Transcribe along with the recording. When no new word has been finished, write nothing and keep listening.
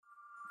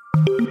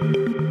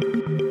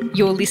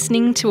You're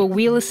listening to a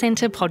Wheeler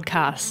Centre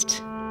podcast.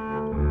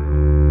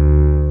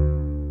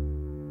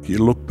 You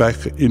look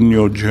back in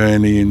your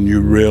journey and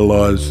you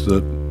realise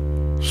that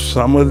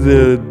some of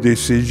the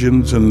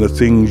decisions and the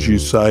things you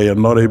say are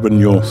not even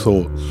your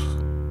thoughts.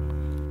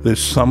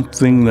 There's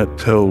something that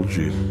tells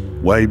you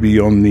way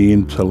beyond the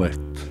intellect.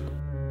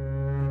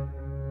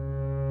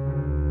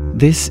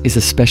 This is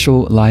a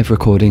special live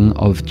recording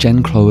of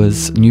Jen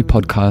Cloher's new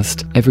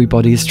podcast,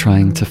 Everybody's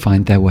Trying to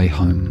Find Their Way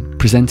Home,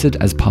 presented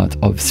as part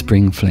of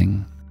Spring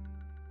Fling.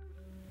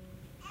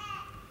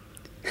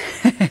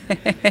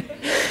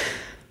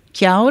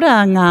 Kia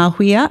ora ngā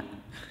huia.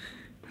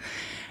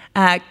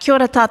 Kia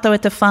ora tātou e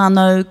te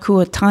whānau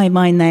kua tai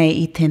mai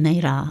nei I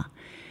tēnei rā.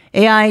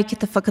 E ai ki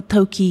te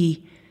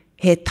whakatauki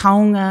he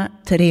taonga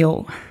te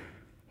reo.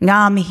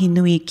 Ngā mihi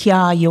nui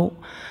kia io.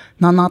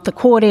 Nana te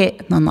kore,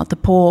 nana te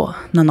pō,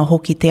 nana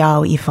hoki te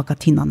ao I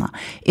whakatinana.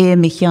 E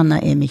mihi ana,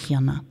 e mihi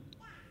ana.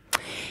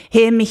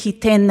 He mihi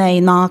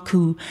tēnei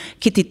nāku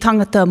ki te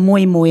tangata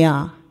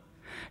moimoia.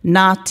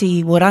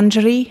 Ngāti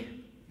Wurundjeri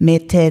me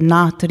te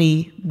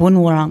Ngātari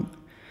Bunurong.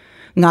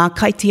 Ngā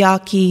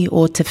kaitiaki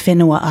o te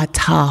whenua a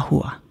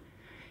tāhua.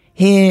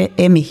 He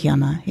e mihi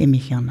ana, e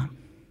mihi ana.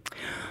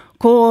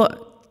 Ko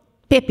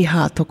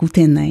pepiha toku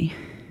tēnei.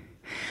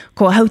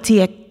 Ko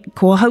hautia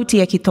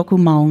ki toku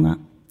maunga.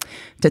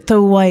 Te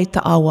tauai te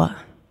awa,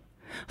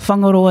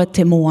 whangaroa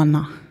te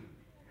moana.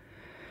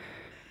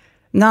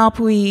 Ngā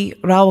pui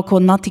rawa ko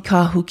Ngāti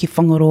Kāhu ki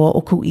whangaroa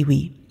o ku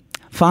iwi.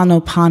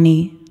 Whānau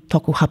Pani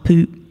toku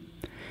hapu.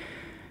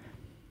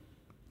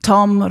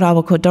 Tom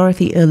rawa ko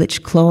Dorothy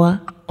Ehrlich Cloher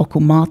o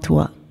ku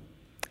mātua.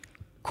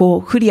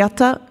 Ko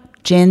Huriata,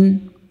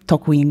 Jen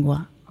toku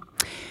ingoa.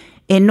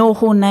 E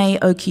noho nei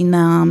o ki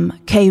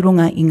ngām kei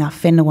runga I ngā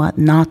whenua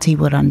Ngāti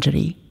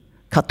Wurundjeri.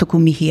 Ka tuku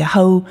mihi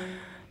ahau,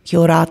 Kia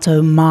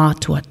rātou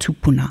mātua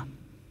tupuna.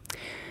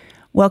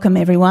 Welcome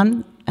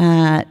everyone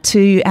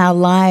to our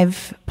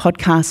live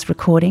podcast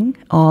recording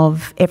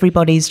of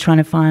Everybody's Trying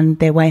to Find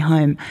Their Way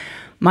Home.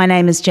 My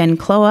name is Jen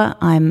Cloher.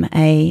 I'm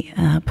a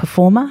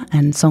performer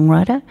and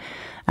songwriter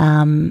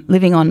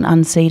living on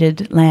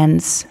unceded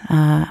lands,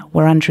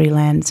 Wurundjeri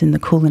lands in the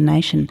Kulin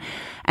Nation.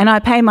 And I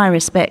pay my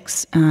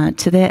respects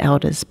to their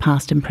elders,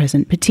 past and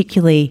present,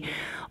 particularly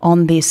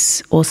on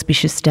this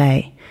auspicious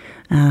day.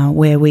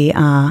 Where we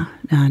are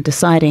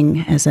deciding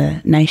as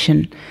a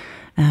nation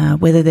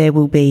whether there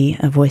will be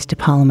a voice to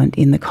Parliament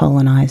in the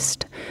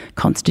colonised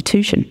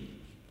constitution.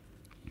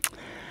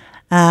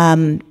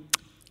 I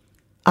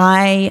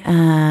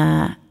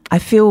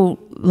feel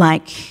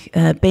like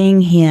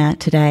being here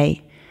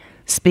today,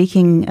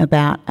 speaking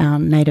about our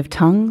native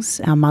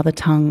tongues, our mother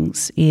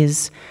tongues,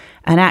 is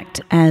an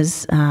act,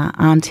 as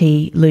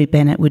Auntie Lou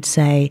Bennett would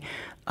say,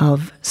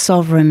 of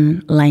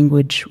sovereign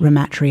language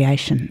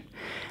repatriation.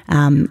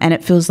 And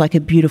it feels like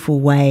a beautiful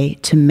way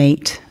to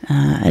meet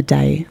a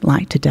day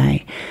like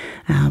today.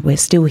 We're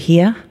still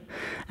here.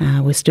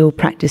 We're still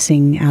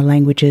practicing our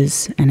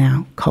languages and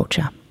our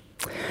culture.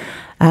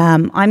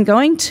 I'm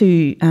going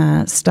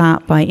to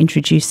start by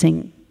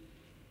introducing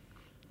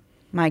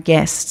my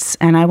guests,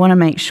 and I want to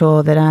make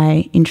sure that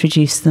I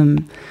introduce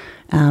them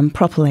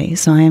properly.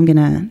 So I am going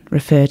to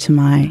refer to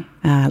my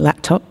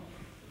laptop.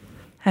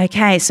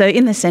 Okay, so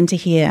in the centre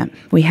here,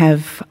 we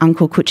have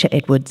Uncle Kutcha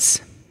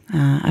Edwards.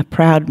 A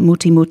proud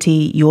Muti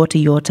Muti,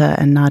 Yorta Yorta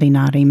and Ngāti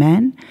Ngāti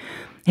man.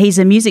 He's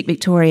a Music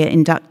Victoria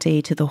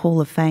inductee to the Hall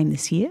of Fame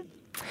this year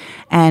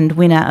and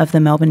winner of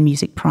the Melbourne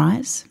Music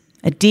Prize,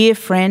 a dear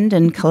friend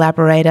and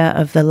collaborator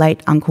of the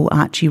late Uncle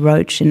Archie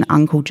Roach and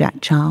Uncle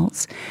Jack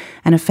Charles,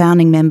 and a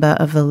founding member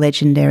of the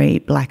legendary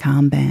Black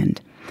Arm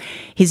Band.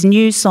 His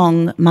new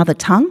song, Mother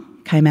Tongue,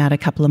 came out a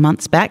couple of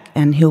months back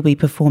and he'll be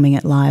performing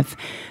it live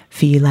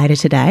for you later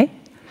today.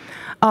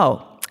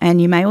 Oh, and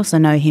you may also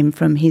know him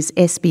from his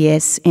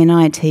SBS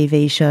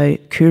NITV show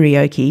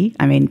Karaoke,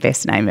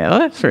 best name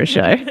ever for a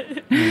show,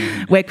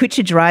 where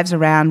Kutcha drives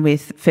around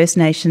with First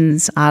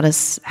Nations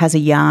artists, has a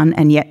yarn,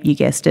 and yep, you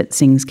guessed it,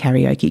 sings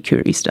karaoke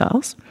Kuri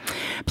styles.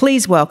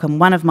 Please welcome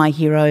one of my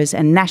heroes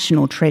and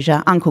national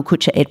treasure, Uncle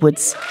Kutcha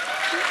Edwards.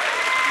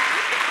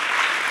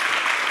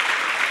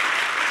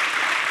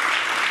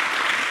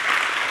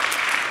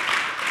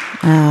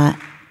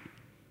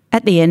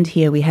 At the end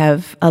here we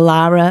have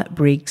Alara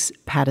Briggs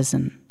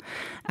Patterson,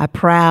 a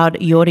proud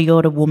Yorta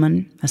Yorta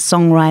woman, a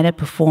songwriter,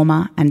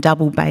 performer and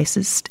double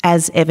bassist,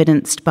 as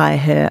evidenced by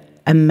her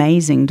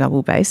amazing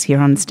double bass here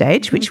on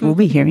stage, which we'll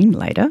be hearing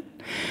later.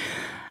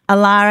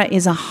 Alara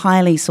is a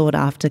highly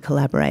sought-after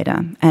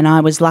collaborator, and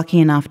I was lucky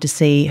enough to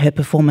see her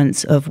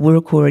performance of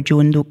Wurukura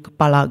Juunduk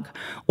Balag,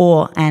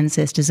 or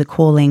Ancestors Are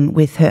Calling,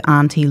 with her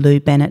auntie Lou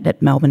Bennett at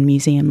Melbourne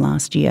Museum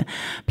last year.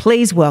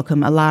 Please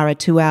welcome Alara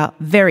to our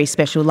very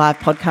special live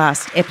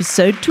podcast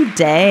episode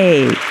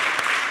today.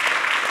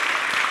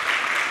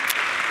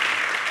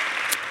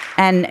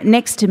 And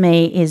next to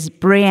me is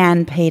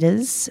Breanne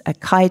Peters, a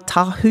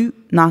Kaitahu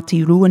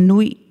Ngāti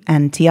Ruanui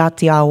and Te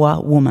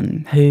Atiawa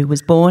woman who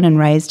was born and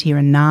raised here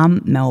in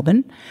Naarm,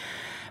 Melbourne.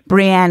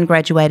 Brianne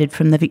graduated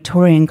from the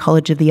Victorian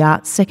College of the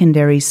Arts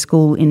Secondary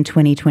School in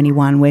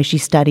 2021, where she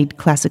studied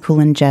classical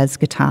and jazz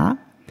guitar.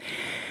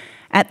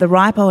 At the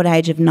ripe old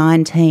age of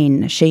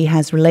 19, she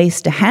has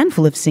released a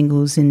handful of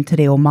singles in Te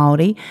Reo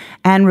Māori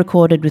and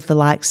recorded with the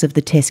likes of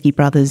the Teskey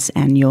Brothers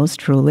and yours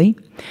truly.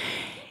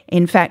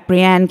 In fact,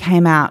 Brianne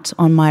came out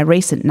on my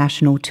recent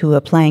national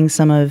tour playing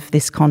some of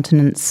this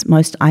continent's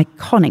most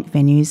iconic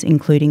venues,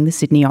 including the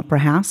Sydney Opera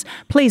House.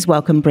 Please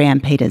welcome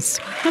Brianne Peters.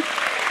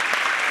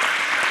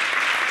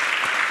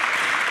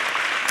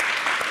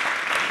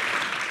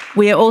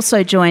 We are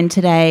also joined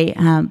today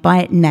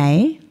by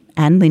Nay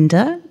and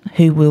Linda,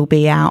 who will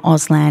be our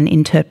Auslan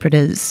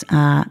interpreters.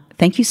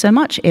 Thank you so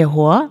much, e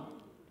hoa.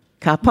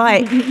 Ka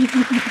pai.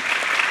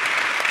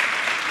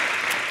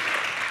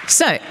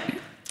 So,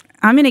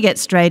 I'm going to get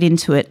straight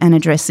into it and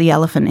address the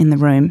elephant in the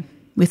room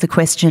with a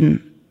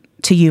question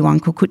to you,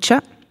 Uncle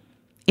Kutcha.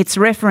 It's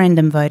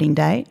referendum voting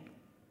day.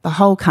 The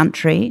whole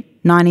country,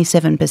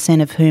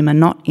 97% of whom are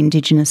not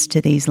Indigenous to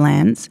these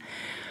lands,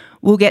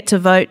 will get to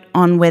vote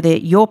on whether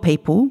your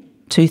people,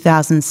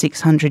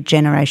 2,600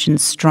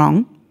 generations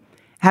strong,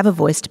 have a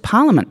voice to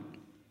Parliament,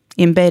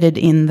 embedded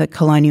in the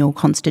colonial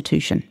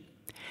constitution.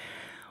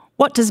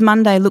 What does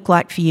Monday look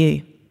like for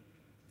you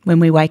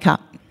when we wake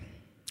up?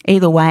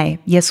 Either way,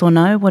 yes or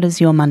no, what does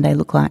your Monday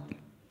look like?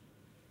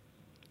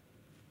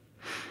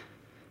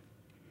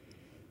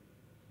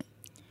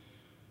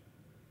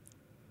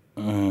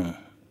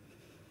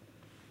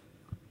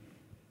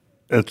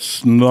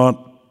 It's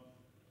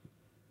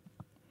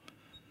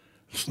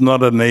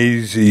not an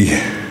easy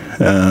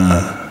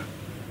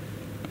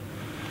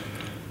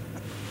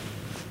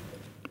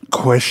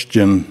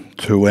question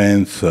to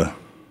answer.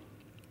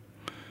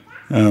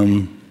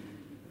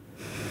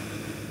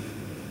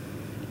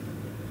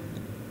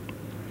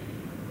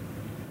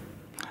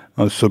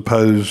 I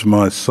suppose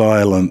my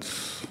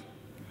silence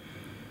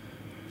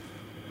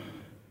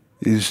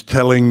is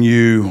telling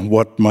you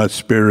what my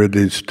spirit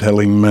is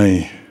telling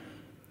me.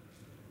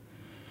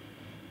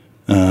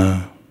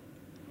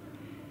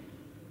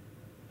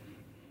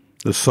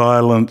 The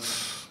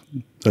silence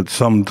that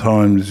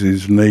sometimes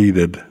is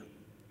needed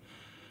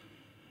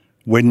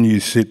when you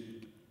sit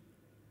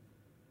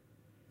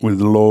with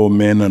law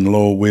men and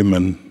law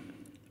women.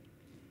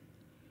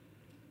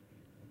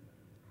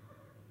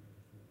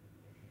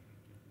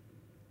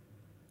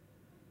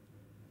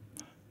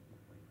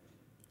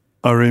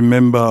 I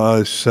remember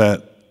I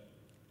sat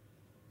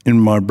in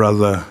my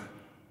brother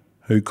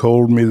who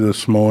called me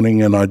this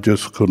morning and I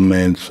just couldn't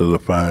answer the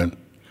phone.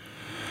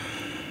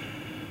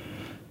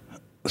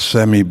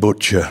 Sammy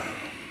Butcher.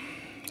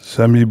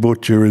 Sammy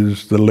Butcher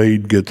is the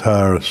lead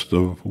guitarist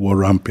of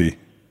Warumpi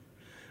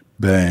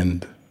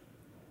band.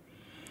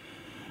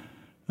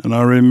 And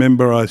I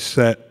remember I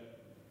sat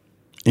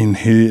in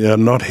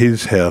not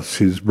his house,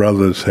 his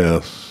brother's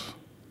house.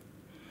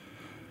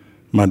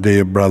 My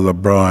dear brother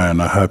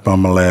Brian, I hope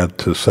I'm allowed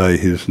to say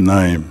his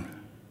name.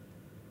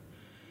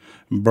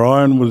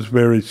 Brian was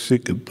very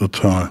sick at the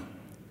time.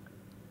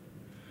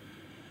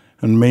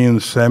 And me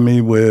and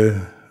Sammy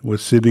were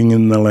sitting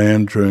in the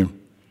lounge room.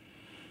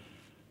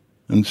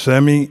 And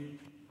Sammy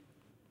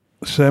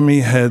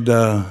had,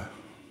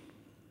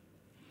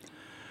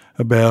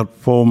 about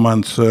 4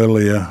 months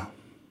earlier,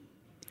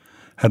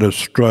 had a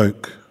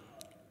stroke.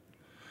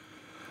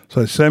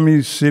 So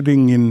Sammy's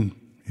sitting in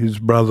his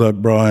brother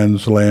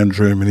Brian's lounge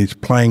room and he's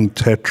playing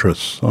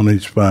Tetris on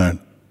his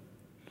phone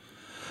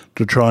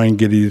to try and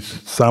get his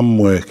thumb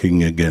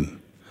working again.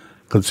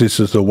 Because this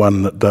is the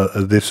one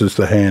this is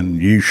the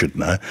hand, you should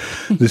know,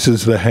 this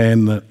is the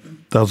hand that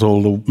does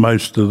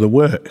most of the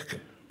work.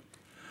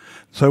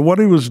 So what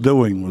he was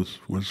doing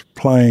was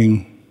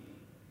playing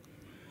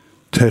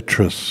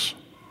Tetris.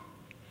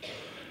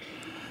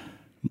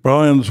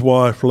 Brian's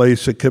wife,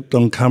 Lisa, kept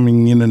on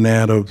coming in and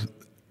out of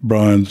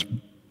Brian's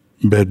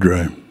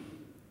bedroom.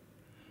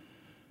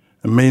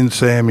 And me and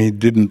Sammy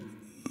didn't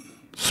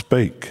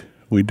speak.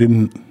 We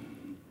didn't.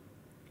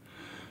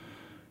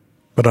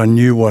 But I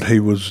knew what he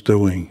was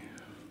doing.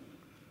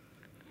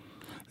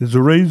 There's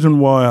a reason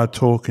why I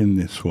talk in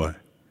this way.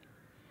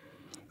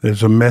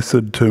 There's a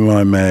method to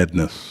my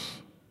madness.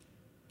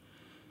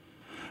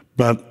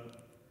 But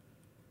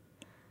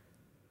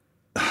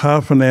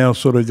half an hour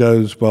sort of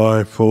goes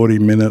by, 40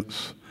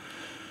 minutes,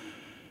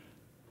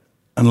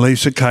 and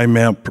Lisa came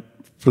out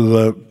for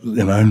the,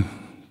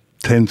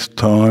 10th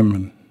time,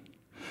 and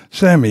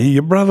Sammy,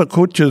 your brother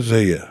Kutcha's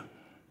here.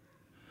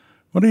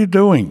 What are you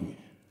doing?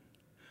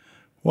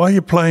 Why are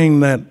you playing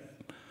that? You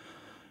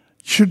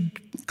should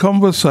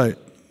conversate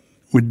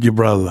with your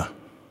brother.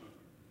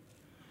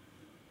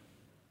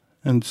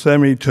 And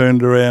Sammy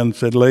turned around and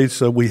said,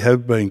 Lisa, we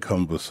have been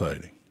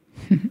conversating.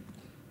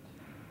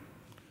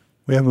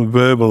 We haven't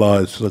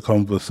verbalised the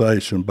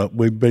conversation, but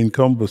we've been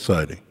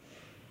conversating.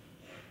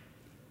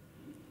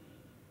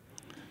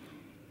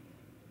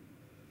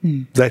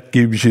 That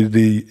gives you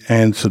the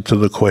answer to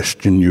the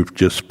question you've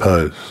just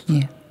posed.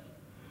 Yeah.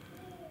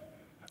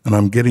 And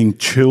I'm getting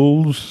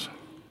chills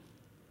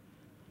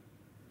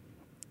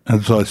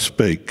as I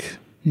speak.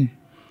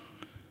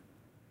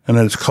 And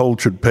as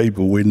cultured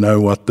people, we know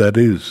what that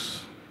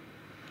is.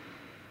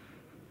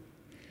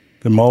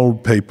 Them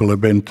old people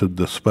have entered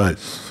the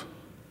space.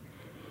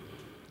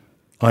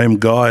 I am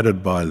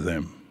guided by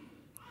them,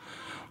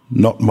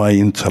 not my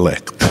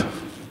intellect.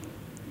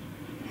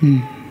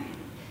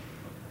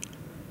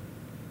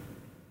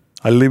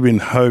 I live in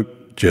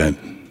hope,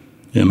 Jen,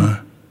 you know,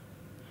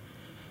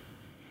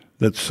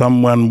 that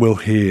someone will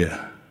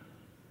hear.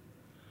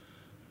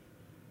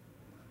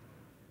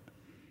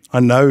 I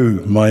know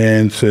my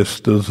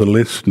ancestors are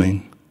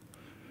listening,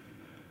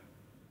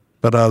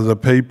 but are the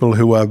people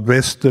who are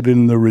vested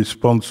in the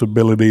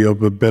responsibility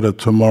of a better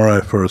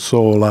tomorrow for us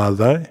all, are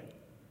they?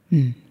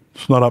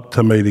 It's not up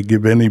to me to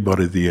give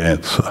anybody the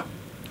answer.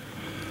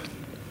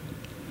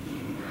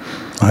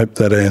 I hope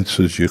that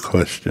answers your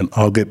question.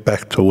 I'll get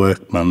back to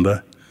work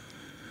Monday.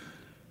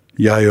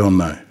 Yay or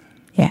no?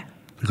 Yeah.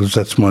 Because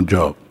that's my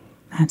job.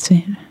 That's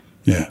it.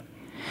 Yeah.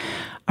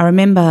 I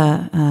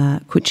remember,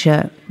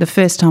 Kutcha, the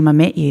first time I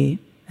met you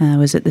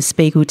was at the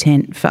Spiegel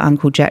tent for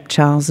Uncle Jack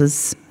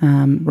Charles's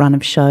run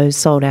of shows,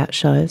 sold-out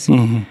shows.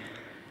 Mm-hmm.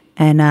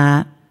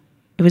 And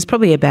it was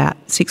probably about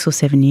 6 or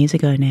 7 years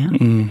ago now.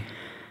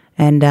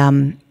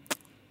 And,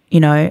 you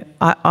know,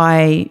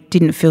 I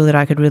didn't feel that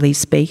I could really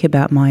speak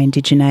about my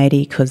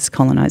indigeneity because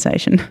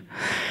colonisation.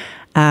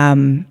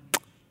 And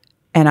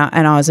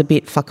I was a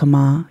bit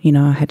whakama, you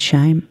know, I had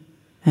shame.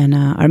 And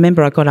I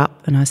remember I got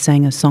up and I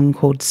sang a song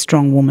called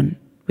Strong Woman,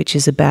 which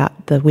is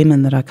about the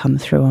women that I come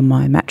through on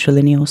my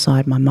matrilineal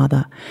side, my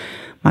mother,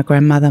 my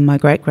grandmother, my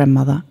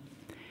great-grandmother.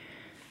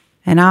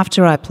 And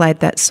after I played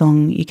that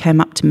song, you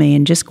came up to me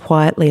and just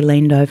quietly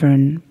leaned over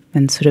and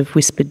sort of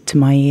whispered to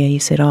my ear. You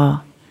said,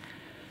 "Oh,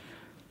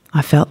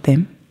 I felt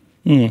them.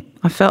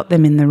 I felt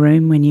them in the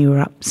room when you were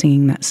up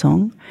singing that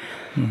song."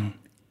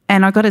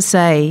 And I got to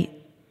say,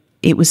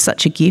 it was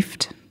such a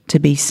gift to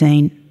be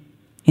seen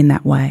in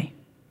that way,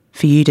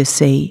 for you to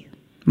see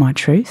my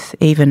truth,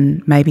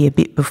 even maybe a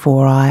bit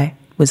before I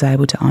was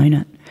able to own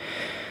it.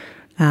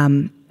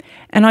 And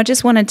I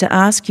just wanted to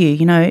ask you,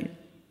 you know,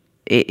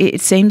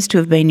 it seems to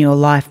have been your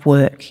life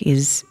work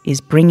is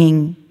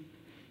bringing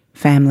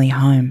family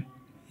home.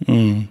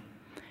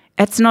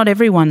 It's not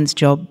everyone's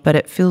job, but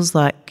it feels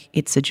like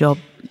it's a job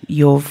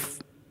you've,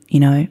 you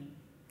know,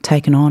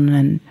 taken on.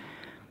 And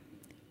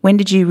when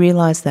did you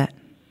realise that?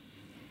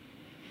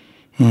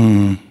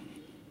 You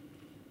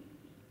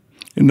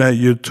know,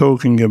 you're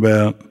talking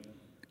about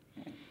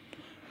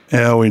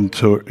our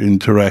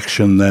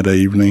interaction that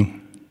evening.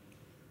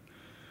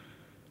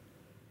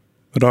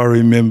 But I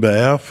remember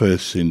our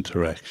first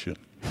interaction.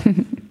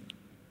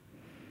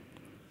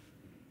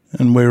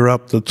 And we were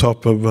up the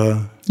top of...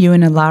 You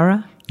and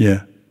Alara?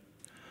 Yeah.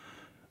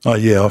 Oh,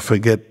 yeah, I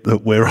forget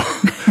that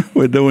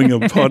we're doing a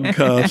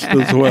podcast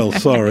as well,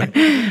 sorry.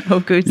 Oh,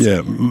 good.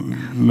 Yeah,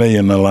 me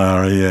and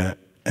Alara, yeah.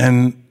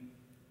 And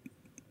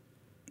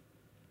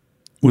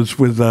was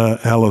with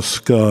Alice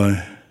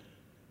Skye.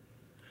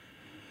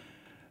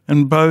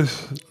 And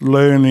both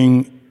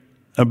learning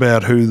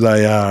about who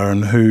they are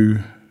and who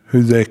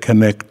they're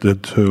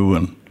connected to.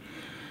 And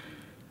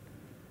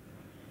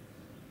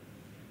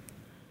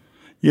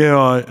yeah,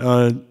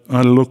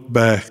 I look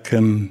back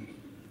and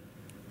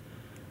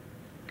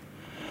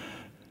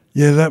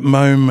yeah, that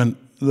moment,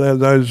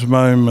 those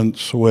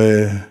moments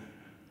where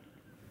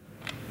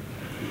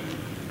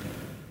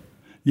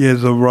yeah,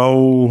 the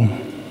role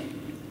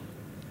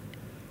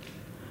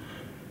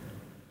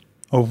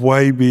of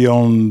way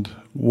beyond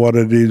what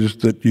it is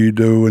that you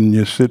do, and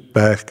you sit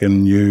back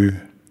and you...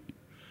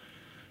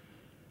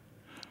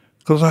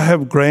 Because I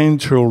have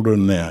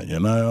grandchildren now, you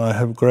know. I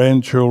have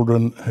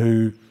grandchildren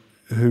who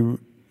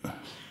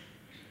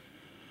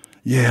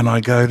yeah, and I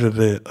go to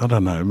their... I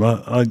don't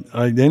know,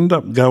 I end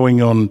up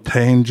going on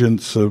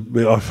tangents of...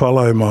 I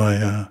follow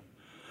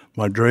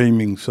my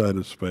dreaming, so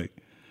to speak.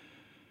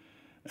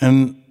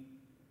 And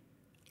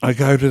I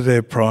go to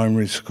their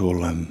primary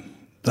school and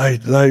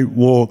they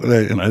walk...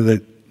 they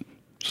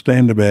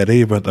stand about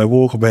here, but they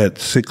walk about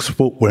 6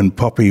 foot when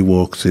Poppy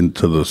walks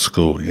into the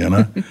school, you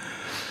know.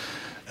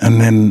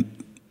 And then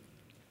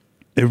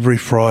every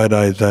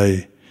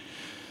Friday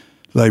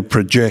they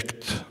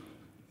project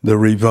the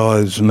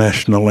revised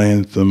national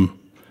anthem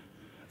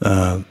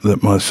that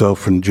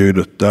myself and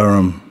Judith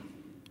Durham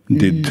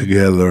did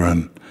together,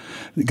 and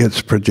it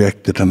gets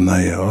projected, and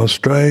they,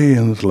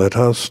 "Australians, let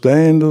us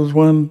stand as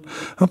one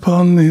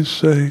upon this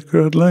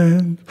sacred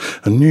land.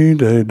 A new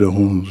day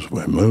dawns,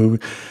 we're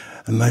moving."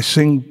 And they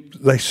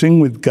sing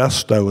with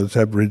gusto as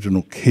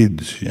Aboriginal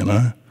kids, you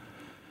know,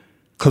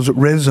 because it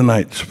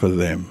resonates for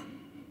them.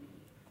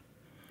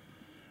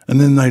 And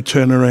then they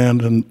turn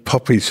around and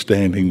Poppy's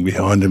standing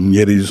behind him,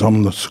 yet he's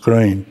on the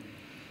screen.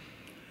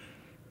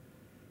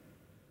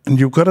 And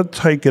you've got to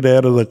take it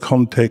out of the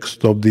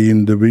context of the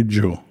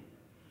individual.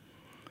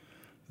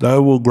 They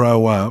will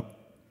grow up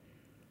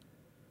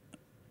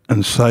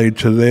and say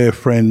to their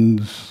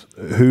friends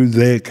who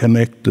they're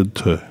connected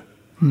to.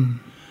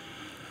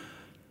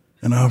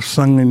 And I've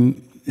sung in,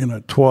 you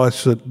know,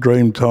 twice at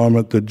Dreamtime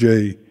at the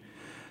G.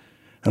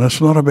 And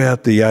it's not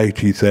about the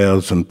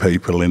 80,000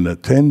 people in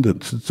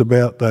attendance. It's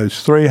about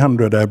those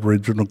 300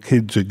 Aboriginal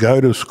kids who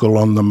go to school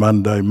on the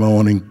Monday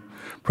morning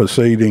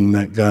preceding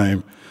that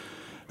game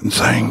and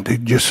saying,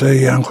 "Did you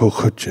see Uncle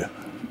Kutcha?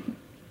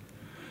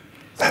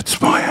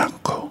 That's my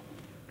uncle."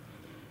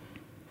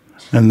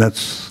 And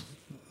that's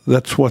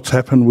what's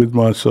happened with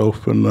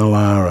myself and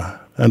Alara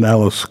and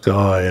Alice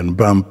Guy and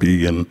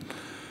Bumpy and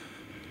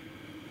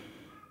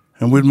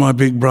with my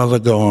big brother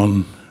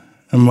gone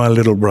and my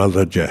little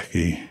brother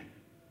Jackie.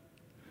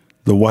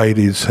 The weight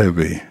is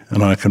heavy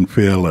and I can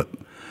feel it.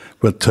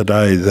 But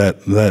today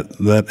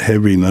that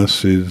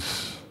heaviness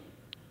is...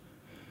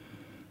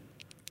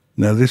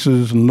 Now this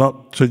is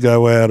not to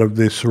go out of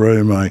this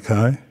room,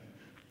 okay?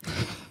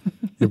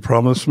 You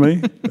promise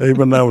me?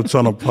 Even though it's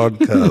on a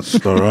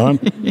podcast, all right?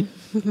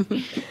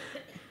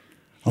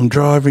 I'm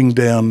driving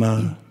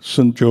down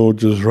St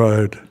George's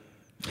Road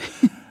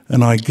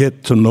and I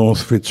get to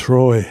North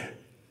Fitzroy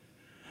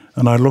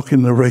and I look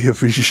in the rear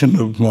vision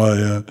of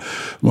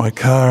my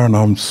car and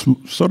I'm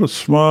sort of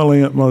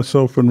smiling at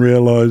myself and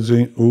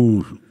realising,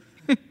 ooh,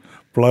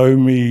 blow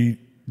me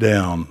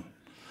down.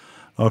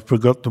 I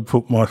forgot to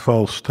put my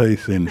false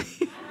teeth in.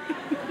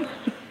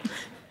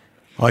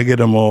 I get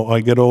them all. I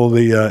get all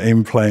the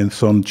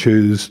implants on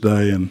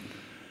Tuesday, and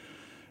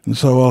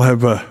so I'll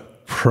have a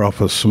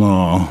proper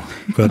smile.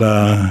 But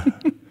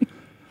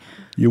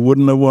you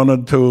wouldn't have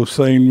wanted to have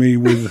seen me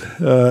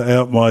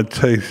without my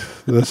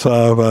teeth this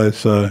Arvo.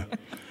 So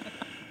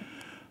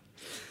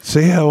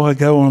see how I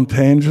go on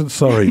tangents?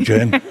 Sorry,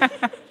 Jen.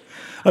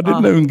 I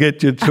didn't even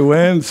get you to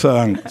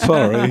answer.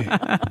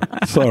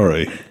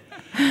 Sorry.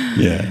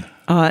 Yeah.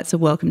 Oh, it's a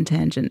welcome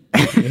tangent.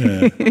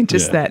 Yeah.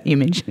 Just that you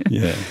mentioned.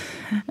 Yeah.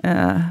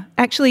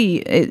 Actually,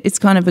 it's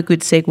kind of a good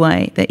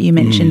segue that you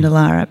mentioned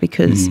Alara,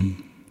 because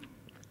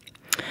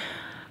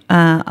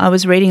I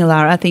was reading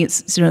Alara. I think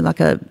it's sort of like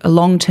a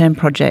long-term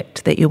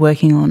project that you're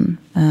working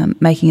on,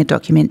 making a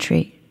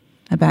documentary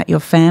about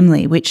your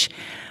family, which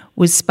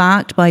was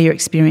sparked by your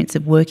experience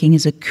of working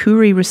as a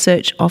Koori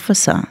research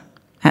officer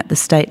at the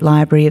State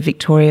Library of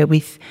Victoria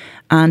with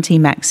Auntie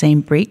Maxine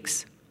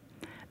Briggs,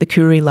 the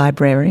Koori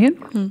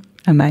librarian.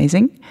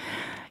 Amazing.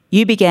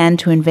 You began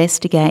to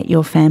investigate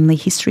your family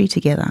history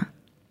together.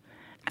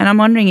 And I'm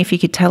wondering if you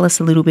could tell us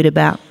a little bit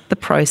about the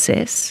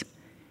process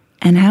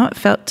and how it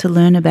felt to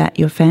learn about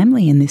your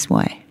family in this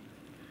way.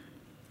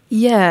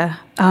 Yeah,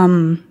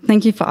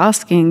 thank you for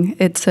asking.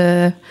 It's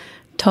a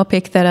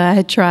topic that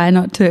I try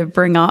not to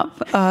bring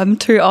up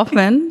too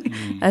often,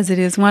 as it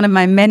is one of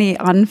my many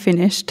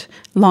unfinished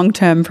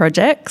long-term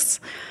projects.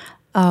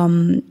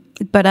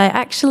 But I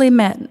actually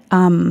met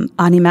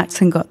Auntie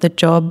Max and got the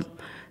job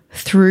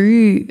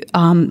through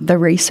the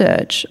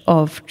research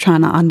of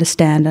trying to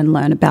understand and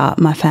learn about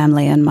my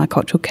family and my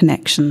cultural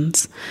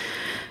connections.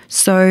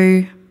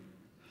 So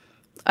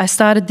I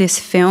started this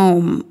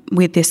film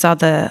with this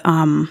other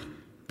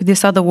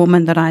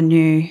woman that I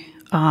knew,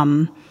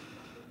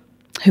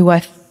 who I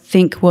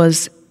think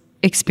was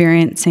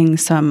experiencing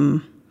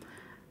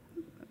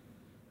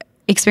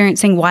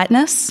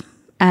whiteness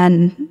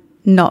and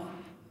not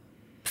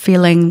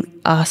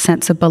feeling a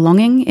sense of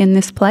belonging in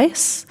this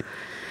place.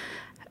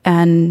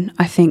 And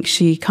I think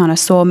she kind of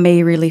saw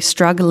me really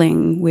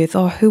struggling with,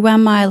 who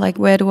am I? Like,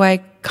 where do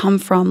I come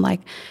from?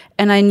 Like,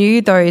 and I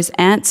knew those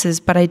answers,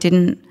 but I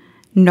didn't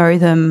know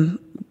them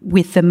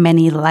with the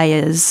many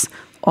layers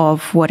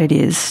of what it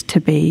is to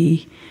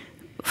be,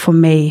 for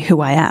me, who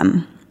I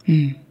am.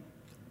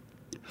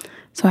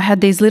 So I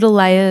had these little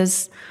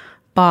layers,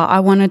 but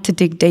I wanted to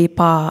dig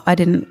deeper. I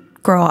didn't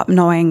grow up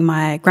knowing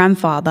my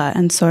grandfather,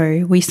 and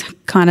so we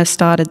kind of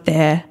started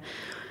there.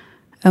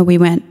 We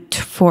went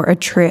for a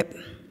trip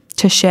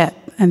to Shep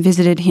and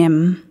visited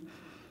him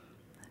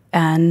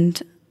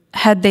and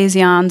had these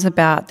yarns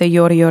about the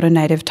Yorta Yorta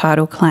native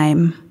title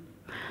claim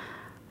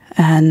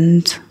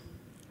and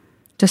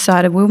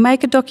decided we'll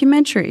make a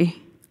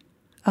documentary.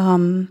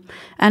 And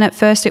at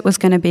first it was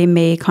going to be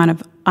me kind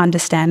of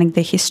understanding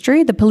the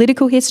history, the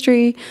political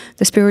history,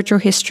 the spiritual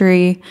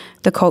history,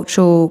 the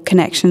cultural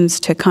connections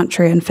to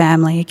country and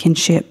family,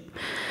 kinship.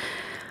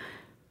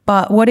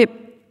 But what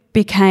it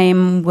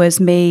became was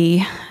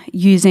me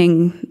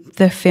using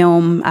the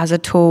film as a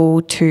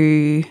tool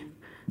to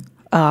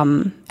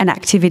an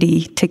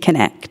activity to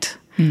connect.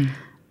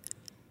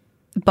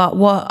 But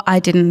what I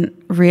didn't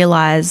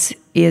realise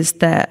is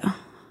that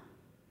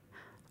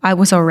I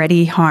was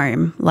already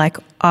home. Like,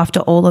 after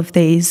all of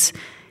these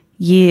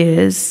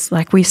years,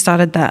 like we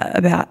started that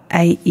about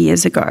 8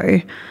 years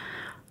ago,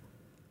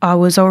 I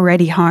was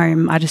already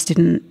home. I just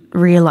didn't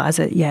realise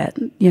it yet.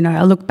 You know,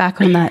 I look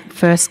back on that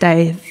first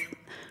day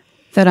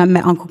that I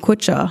met Uncle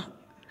Kutcha,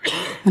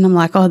 and I'm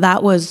like,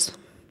 that was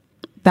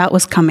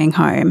coming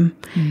home.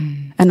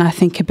 And I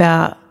think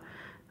about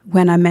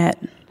when I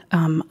met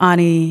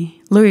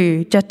Auntie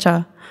Lou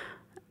Jetcha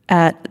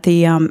at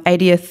the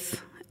 80th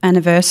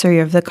anniversary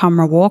of the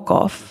Camera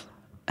Walk-Off,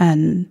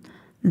 and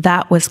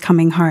that was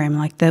coming home.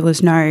 Like, there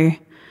was no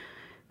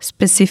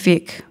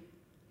specific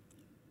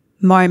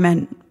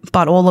moment,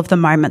 but all of the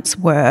moments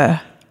were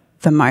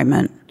the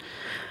moment.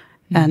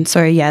 And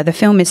so, the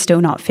film is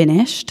still not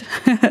finished.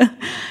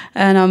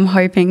 And I'm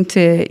hoping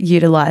to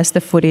utilise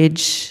the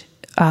footage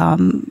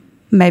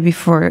maybe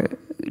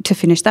to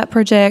finish that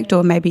project,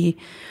 or maybe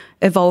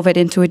evolve it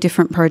into a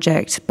different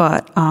project.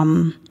 But,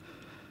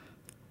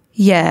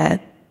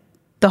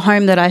 the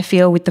home that I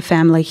feel with the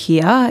family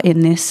here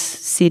in this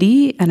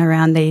city and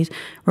around these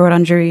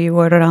Wurundjeri,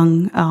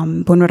 Wurrung,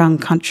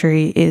 Bunurong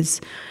country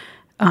is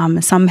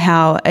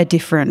somehow a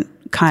different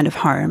kind of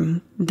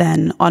home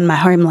than on my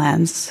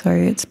homelands. So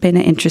it's been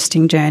an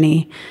interesting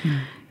journey,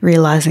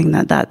 realising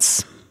that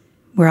that's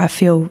where I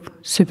feel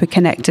super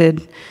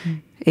connected,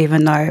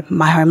 even though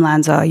my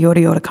homelands are Yorta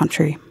Yorta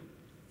country.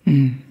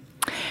 You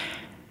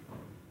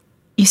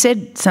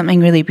said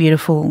something really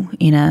beautiful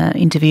in an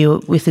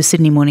interview with the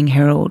Sydney Morning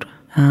Herald.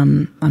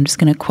 I'm just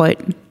going to quote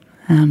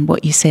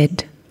what you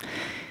said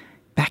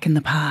back in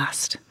the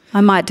past.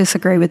 I might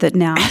disagree with it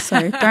now,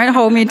 so don't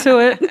hold me to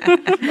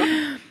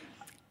it.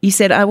 You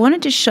said, I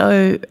wanted to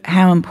show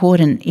how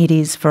important it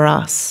is for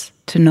us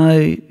to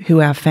know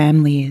who our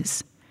family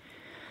is,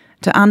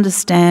 to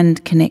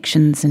understand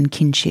connections and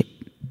kinship.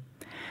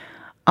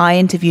 I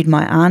interviewed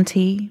my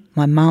auntie,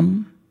 my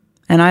mum,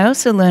 and I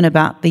also learned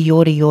about the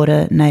Yorta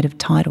Yorta native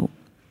title.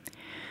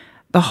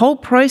 The whole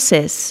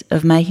process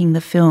of making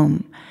the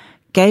film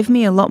gave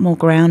me a lot more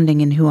grounding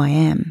in who I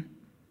am.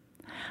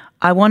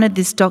 I wanted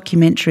this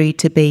documentary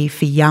to be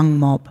for young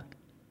mob,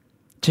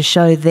 to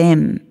show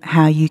them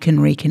how you can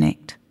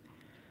reconnect.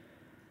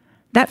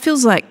 That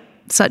feels like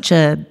such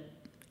a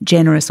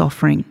generous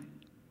offering,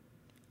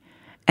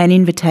 an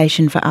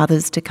invitation for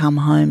others to come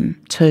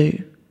home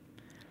too.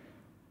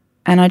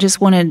 And I just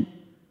wanted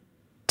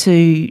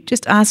to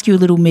just ask you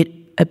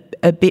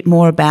a bit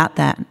more about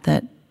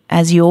that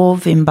as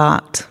you've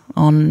embarked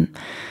on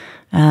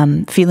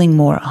feeling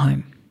more at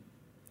home.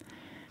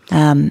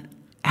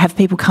 Have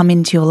people come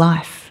into your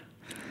life?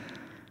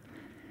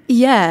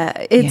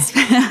 Yeah, it's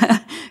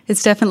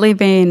it's definitely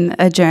been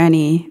a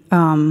journey.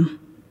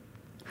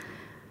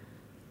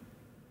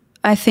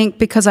 I think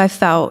because I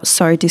felt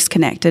so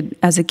disconnected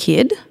as a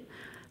kid.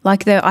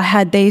 I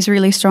had these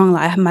really strong,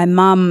 my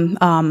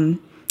mum,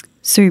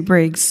 Sue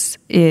Briggs,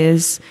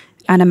 is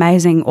an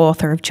amazing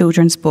author of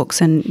children's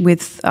books, and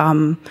with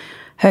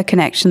her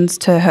connections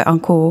to her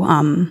uncle,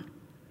 our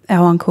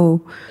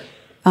uncle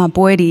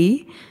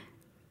Boydie,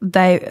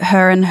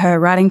 her and her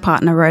writing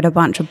partner wrote a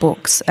bunch of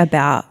books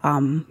about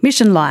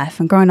mission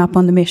life and growing up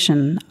on the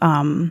mission,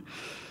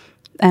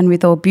 and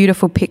with all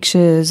beautiful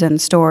pictures and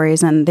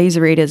stories. And these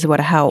readers were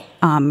to help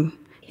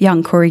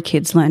young Koori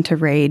kids learn to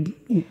read,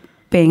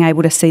 being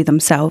able to see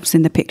themselves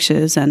in the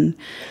pictures and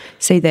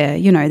see their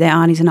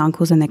aunties and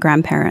uncles and their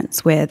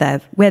grandparents where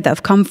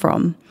they've come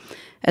from.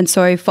 And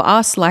so for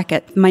us,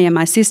 me and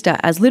my sister,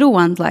 as little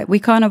ones, we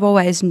kind of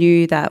always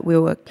knew that we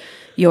were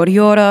Yorta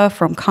Yorta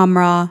from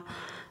Camara.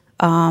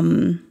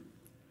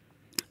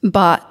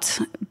 But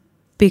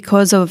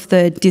because of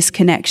the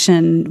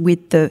disconnection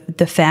with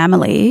the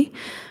family,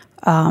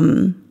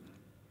 and,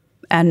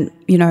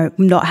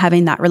 not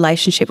having that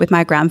relationship with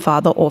my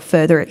grandfather or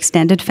further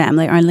extended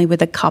family, only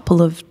with a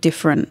couple of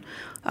different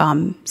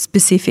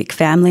specific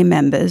family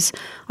members,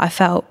 I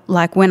felt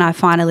like when I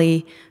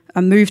finally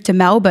moved to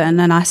Melbourne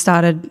and I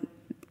started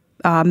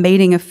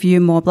meeting a few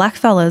more black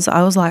fellas,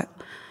 I was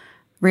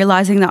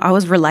realising that I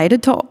was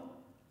related to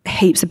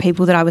heaps of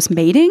people that I was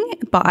meeting,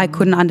 but I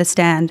couldn't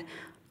understand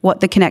what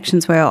the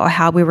connections were or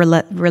how we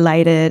were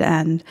related,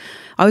 and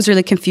I was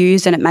really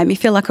confused, and it made me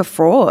feel like a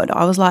fraud.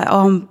 I was like,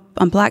 oh,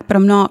 I'm black, but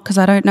I'm not, because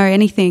I don't know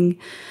anything.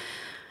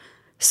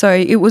 So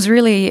it was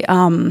really,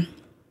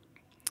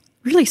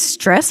 really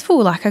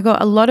stressful. I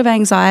got a lot of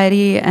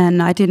anxiety,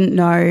 and I didn't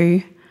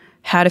know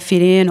how to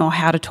fit in or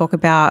how to talk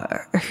about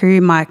who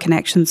my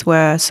connections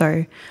were.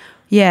 So,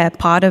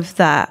 part of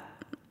that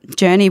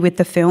journey with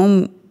the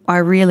film, I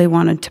really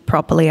wanted to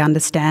properly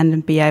understand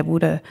and be able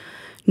to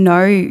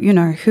know,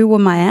 who were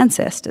my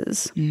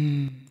ancestors,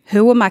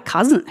 who are my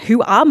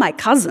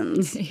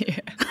cousins.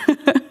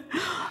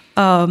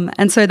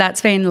 And so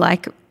that's been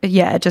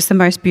just the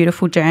most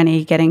beautiful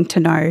journey, getting to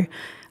know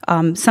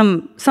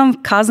some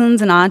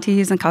cousins and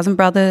aunties and cousin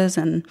brothers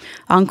and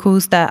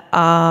uncles that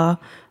are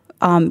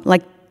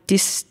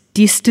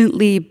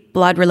distantly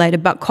blood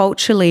related, but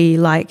culturally,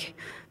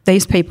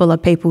 these people are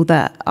people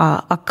that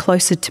are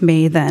closer to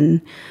me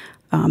than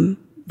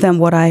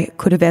what I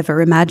could have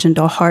ever imagined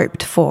or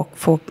hoped for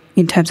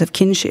in terms of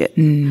kinship,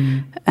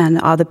 and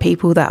are the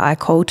people that I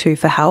call to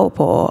for help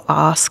or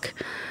ask,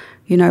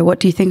 what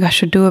do you think I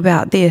should do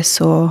about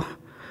this, or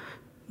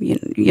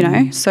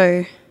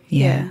so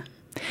yeah.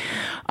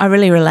 I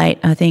really relate.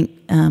 I think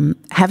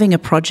having a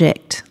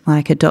project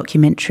like a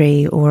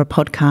documentary or a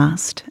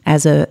podcast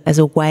as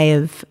a way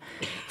of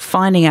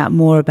finding out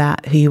more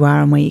about who you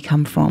are and where you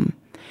come from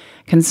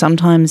can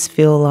sometimes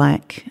feel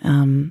like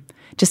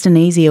just an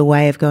easier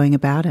way of going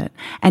about it.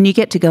 And you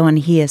get to go and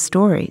hear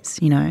stories,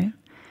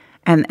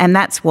 and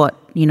that's what,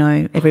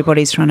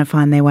 everybody's trying to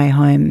find their way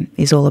home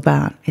is all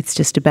about. It's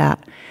just about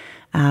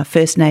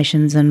First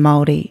Nations and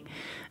Māori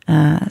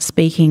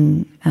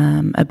speaking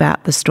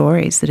about the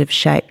stories that have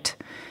shaped,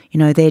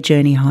 their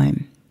journey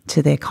home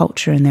to their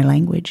culture and their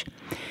language.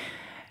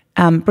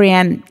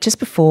 Brianne, just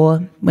before,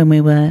 when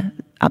we were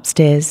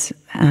upstairs,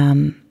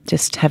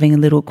 just having a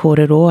little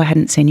korero, I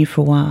hadn't seen you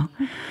for a while,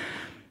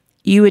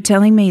 you were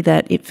telling me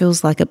that it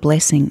feels like a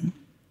blessing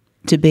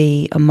to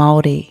be a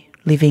Māori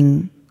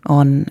living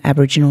on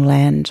Aboriginal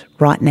land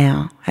right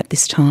now at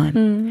this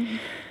time.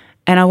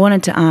 And I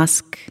wanted to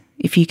ask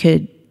if you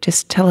could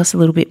just tell us a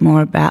little bit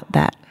more about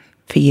that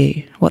for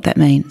you, what that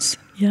means.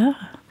 Yeah.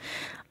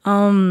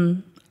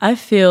 I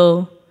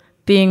feel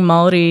being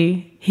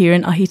Māori here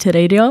in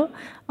Ahitereiria,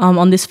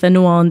 on this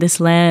whenua, on this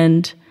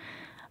land,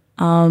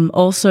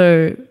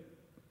 also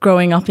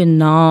growing up in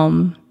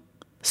Naarm,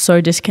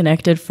 so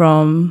disconnected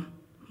from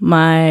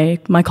my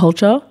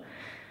culture,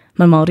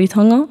 my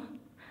Māoritanga,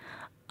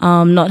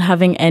 not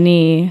having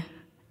any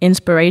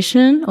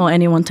inspiration or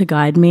anyone to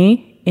guide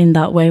me in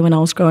that way when I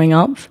was growing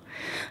up.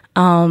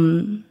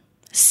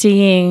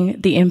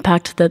 Seeing the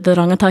impact that the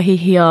rangatahi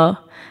here,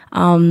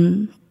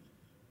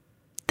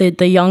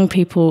 the young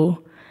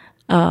people,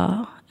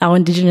 our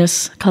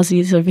Indigenous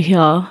Kasis over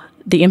here,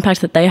 the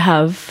impact that they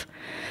have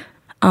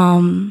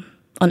on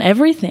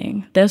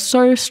everything. They're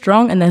so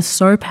strong and they're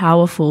so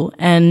powerful,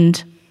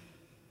 and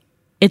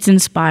it's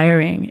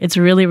inspiring. It's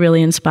really,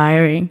 really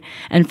inspiring.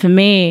 And for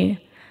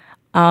me,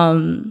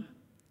 on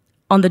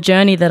the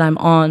journey that I'm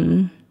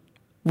on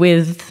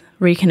with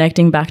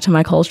reconnecting back to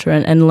my culture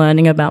and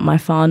learning about my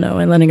whānau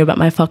and learning about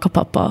my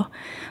whakapapa,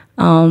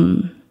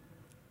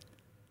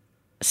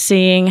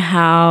 seeing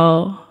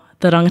how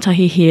the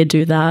rangatahi here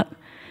do that,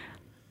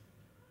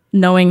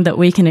 knowing that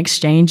we can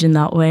exchange in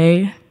that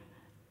way,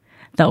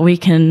 that we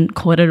can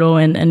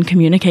korero and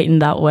communicate in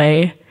that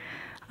way,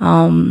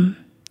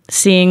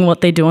 seeing what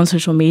they do on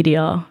social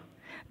media,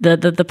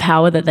 the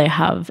power that they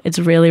have, it's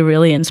really,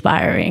 really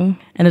inspiring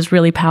and it's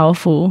really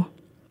powerful.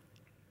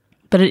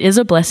 But it is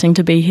a blessing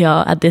to be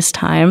here at this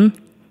time.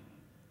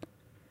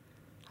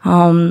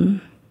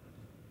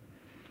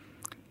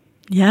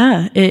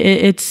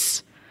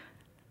 It's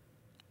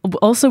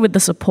also with the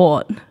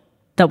support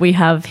that we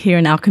have here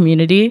in our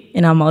community,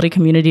 in our Māori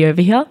community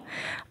over here,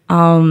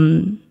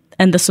 and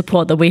the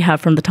support that we have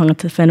from the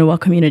Tangata Whenua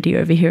community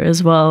over here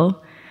as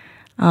well.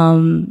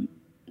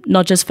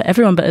 Not just for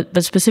everyone,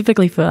 but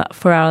specifically for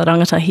our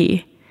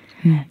rangatahi.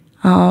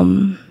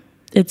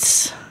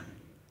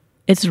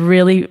 It's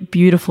really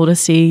beautiful to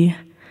see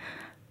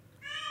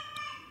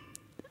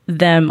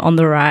them on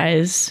the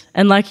rise.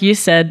 And like you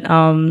said,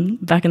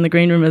 back in the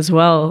green room as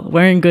well,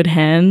 we're in good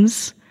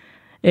hands.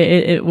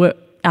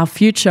 Our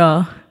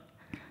future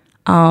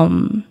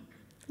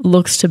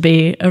looks to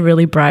be a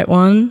really bright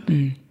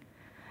one.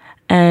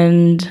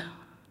 And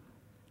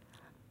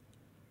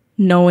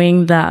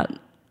knowing that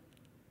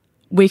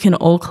we can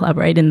all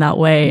collaborate in that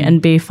way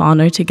and be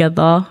whānau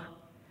together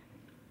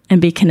and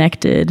be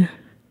connected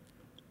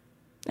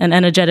and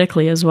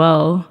energetically as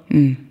well.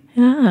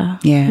 Yeah,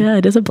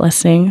 it is a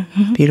blessing.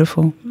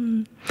 Beautiful.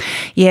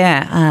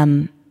 Yeah,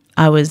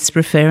 I was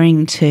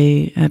referring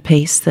to a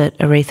piece that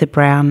Aretha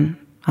Brown,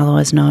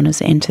 otherwise known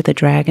as Enter the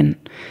Dragon,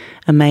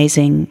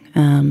 amazing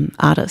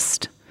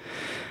artist,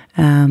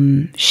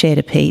 shared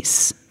a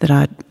piece that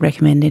I'd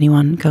recommend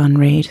anyone go and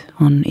read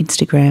on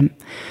Instagram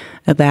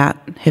about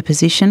her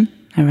position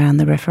around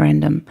the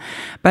referendum.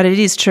 But it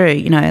is true,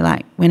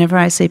 like whenever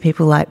I see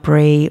people like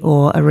Brie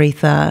or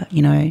Aretha,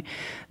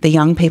 the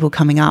young people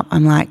coming up,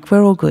 I'm like,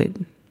 we're all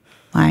good.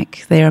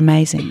 Like, they're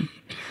amazing.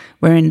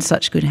 We're in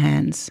such good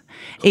hands.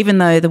 Even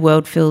though the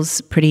world feels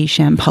pretty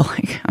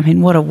shambolic. I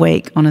mean, what a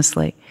week,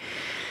 honestly.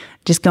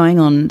 Just going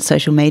on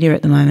social media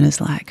at the moment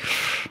is like,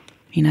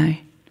 you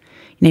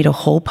need a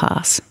hall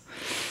pass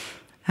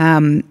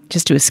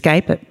just to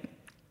escape it.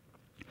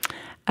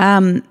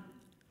 I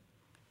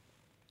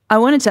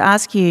wanted to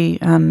ask you,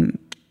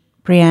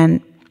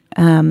 Brianne,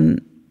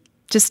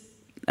 just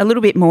a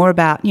little bit more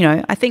about,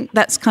 I think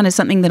that's kind of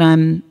something that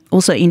I'm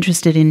also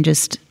interested in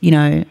just,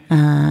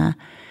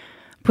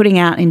 putting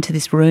out into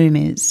this room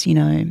is,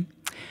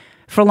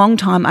 for a long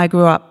time I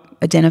grew up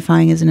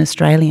identifying as an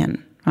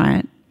Australian,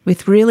 right,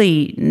 with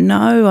really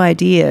no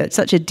idea,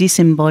 such a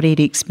disembodied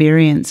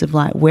experience of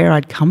like where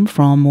I'd come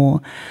from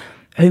or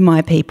who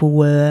my people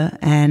were.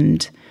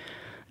 And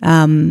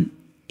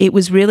it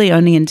was really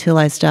only until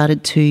I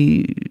started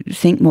to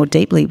think more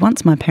deeply,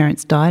 once my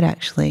parents died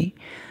actually,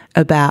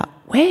 about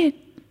where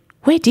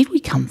did we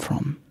come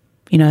from?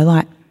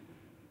 Like,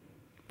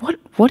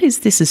 what is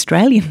this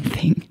Australian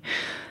thing?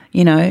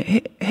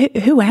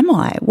 Who am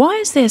I? Why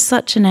is there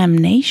such an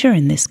amnesia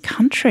in this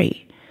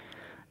country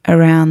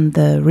around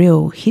the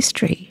real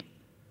history,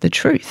 the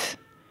truth?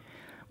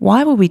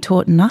 Why were we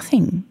taught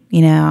nothing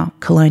in our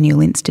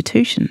colonial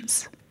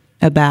institutions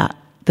about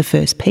the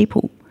first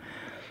people?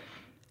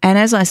 And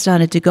as I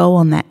started to go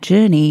on that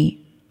journey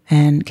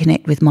and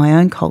connect with my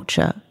own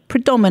culture,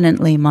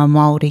 predominantly my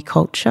Māori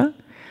culture,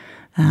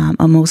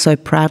 I'm also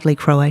proudly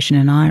Croatian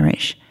and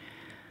Irish.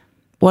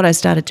 What I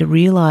started to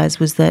realise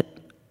was that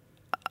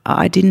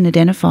I didn't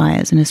identify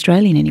as an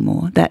Australian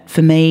anymore. That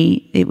for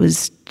me, it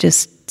was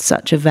just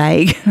such a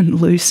vague and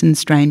loose and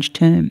strange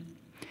term.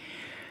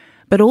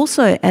 But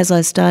also as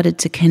I started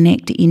to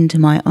connect into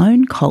my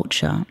own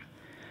culture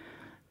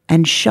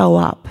and show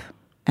up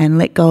and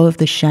let go of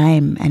the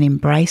shame and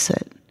embrace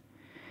it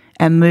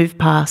and move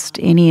past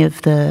any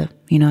of the,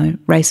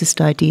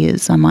 racist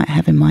ideas I might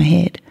have in my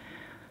head,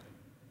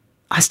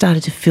 I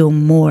started to feel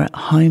more at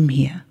home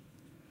here.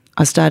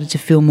 I started to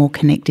feel more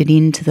connected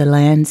into the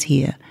lands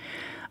here.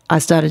 I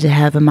started to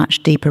have a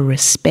much deeper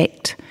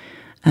respect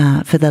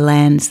for the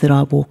lands that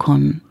I walk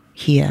on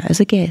here as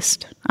a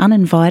guest,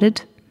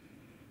 uninvited,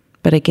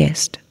 but a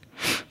guest.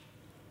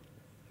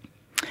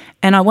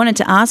 And I wanted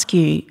to ask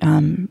you,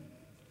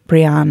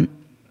 Brianne,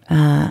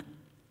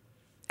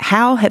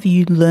 how have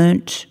you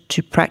learnt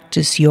to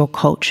practice your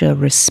culture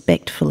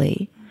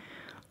respectfully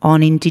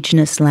on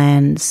Indigenous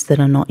lands that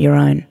are not your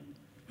own?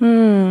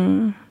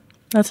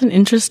 That's an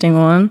interesting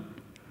one.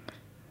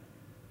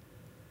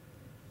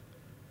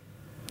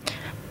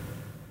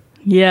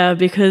 Yeah,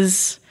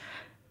 because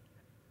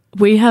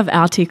we have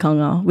our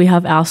tikanga, we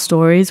have our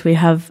stories, we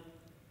have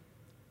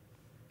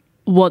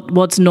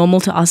what's normal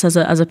to us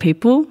as a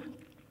people,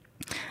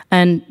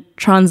 and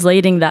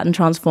translating that and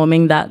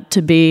transforming that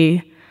to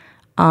be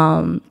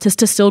just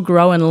to still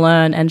grow and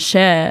learn and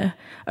share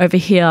over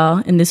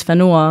here in this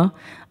whenua,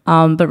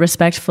 but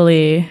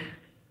respectfully.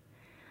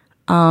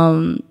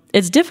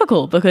 It's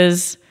difficult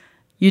because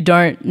you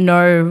don't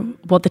know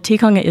what the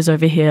tikanga is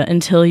over here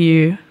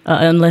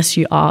unless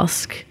you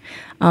ask.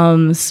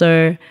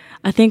 So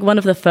I think one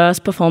of the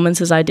first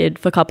performances I did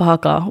for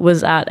Kapahaka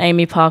was at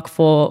Amy Park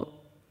for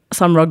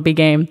some rugby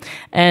game,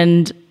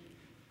 and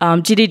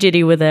Jiri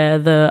Jiri were there,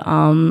 the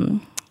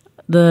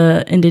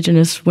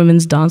Indigenous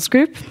women's dance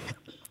group.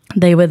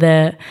 They were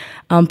there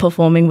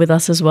performing with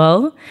us as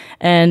well.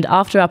 And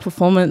after our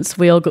performance,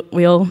 we all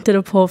did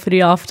a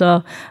pōwhiri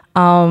after,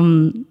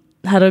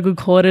 had a good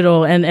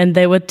kōrero, and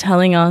they were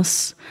telling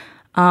us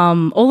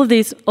all of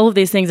these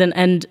things,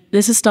 and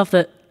this is stuff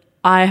that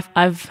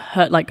I've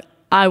heard, like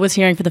I was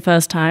hearing for the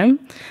first time,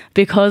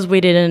 because we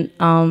didn't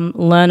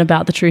learn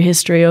about the true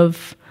history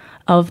of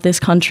this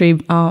country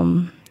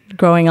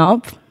growing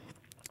up.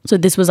 So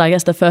this was, I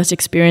guess, the first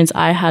experience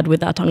I had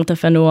with our tangata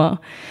whenua,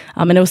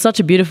 and it was such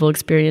a beautiful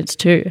experience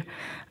too.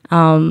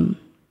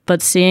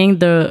 But seeing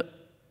the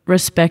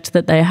respect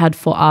that they had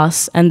for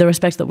us and the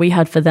respect that we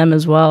had for them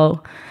as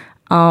well,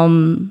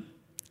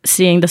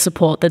 seeing the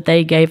support that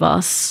they gave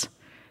us,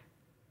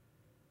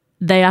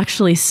 they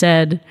actually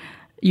said,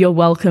 "You're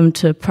welcome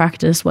to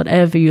practice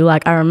whatever you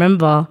like." I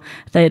remember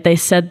they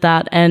said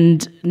that,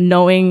 and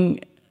knowing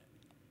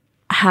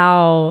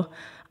how,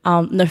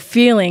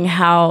 feeling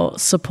how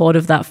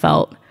supportive that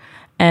felt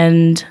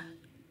and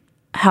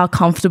how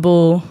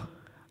comfortable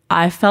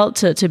I felt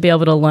to be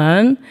able to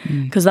learn,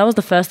 because that was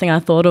the first thing I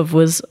thought of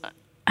was,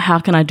 how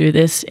can I do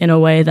this in a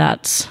way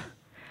that's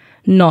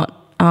not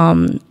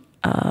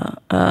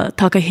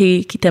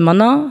takahi ki te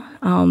mana,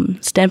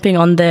 stamping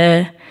on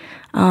their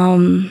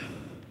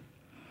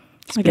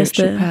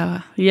spiritual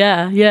power.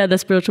 Yeah, the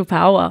spiritual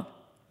power.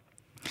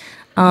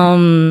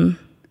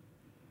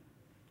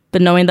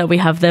 But knowing that we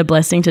have their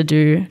blessing to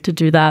do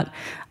that,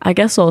 I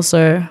guess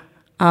also,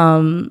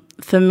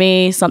 for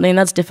me, something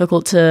that's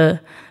difficult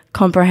to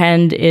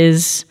comprehend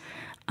is,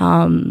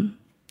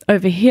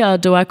 over here,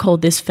 do I call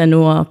this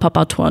whenua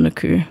papa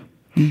tuanuku?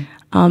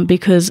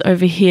 Because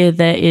over here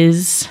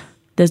there's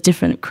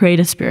different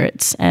creator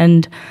spirits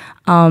and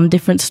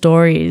different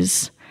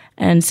stories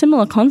and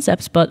similar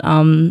concepts, but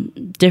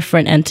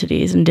different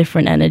entities and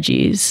different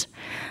energies.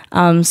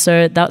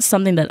 So that's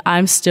something that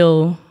I'm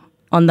still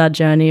on that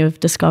journey of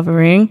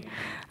discovering,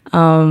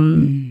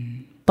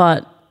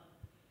 but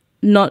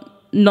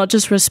not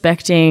just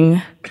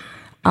respecting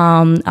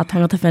our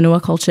tangata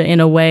whenua culture in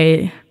a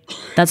way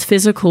that's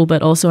physical,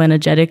 but also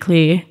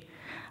energetically.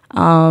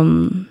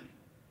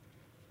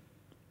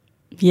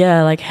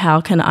 Like how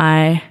can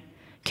I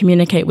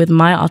communicate with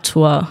my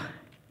atua,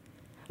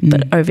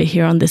 but over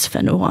here on this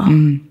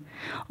whenua?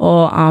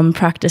 Or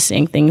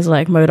practicing things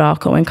like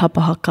Maurako and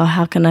Kapahaka,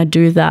 how can I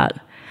do that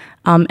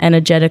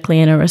energetically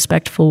in a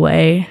respectful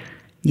way?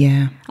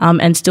 Yeah.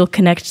 And still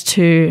connect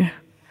to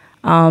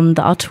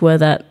the atua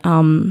that,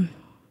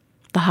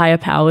 the higher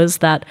powers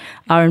that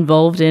are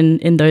involved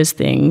in those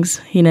things.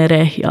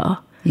 Hinerehia.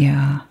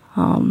 Yeah.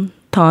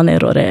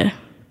 Tāne rore.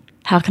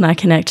 How can I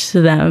connect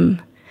to them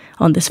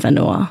on this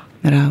whenua?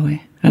 Rawe.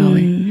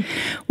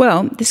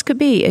 Well, this could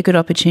be a good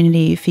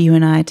opportunity for you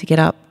and I to get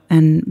up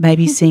and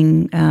maybe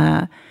sing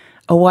a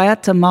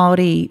waiata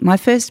Māori. My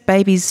first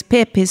baby's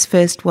Pep, his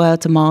first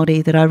waiata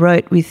Māori that I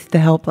wrote with the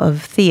help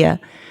of Thea,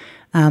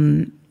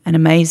 an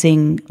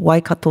amazing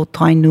Waikato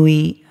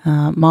Tainui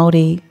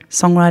Māori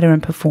songwriter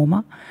and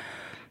performer.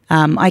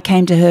 I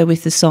came to her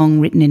with the song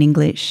written in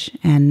English,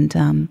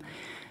 and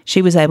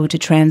she was able to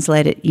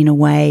translate it in a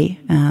way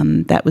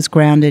that was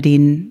grounded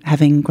in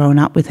having grown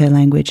up with her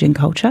language and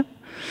culture.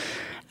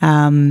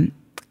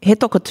 He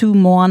toka tū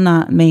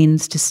moana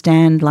means to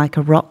stand like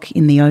a rock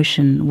in the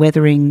ocean,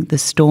 weathering the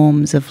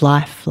storms of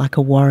life like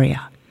a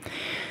warrior.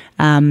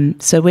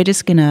 So we're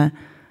just going to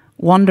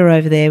wander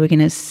over there. We're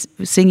going to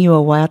sing you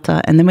a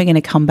waiata, and then we're going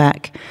to come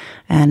back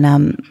and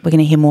we're going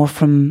to hear more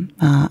from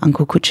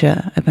Uncle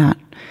Kucha about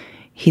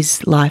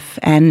his life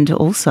and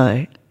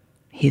also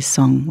his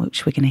song,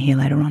 which we're going to hear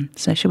later on.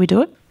 So shall we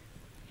do it?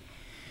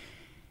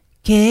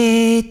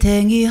 Ke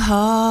tengi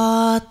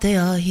ha te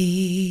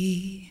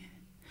ahi,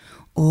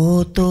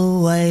 o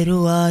tō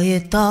wairua e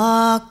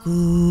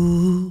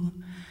tāku,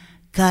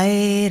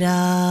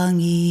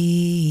 kairangi.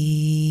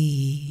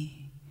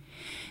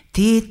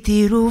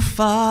 Titiru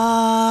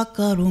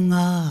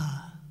whakarunga,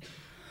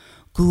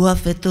 kua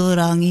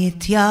whetorangi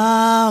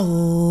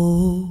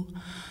tiao,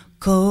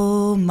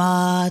 ko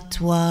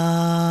matua.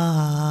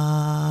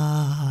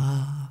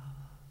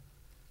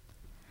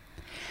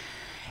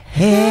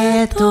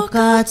 He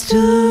toka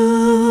tū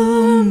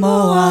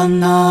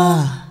moana,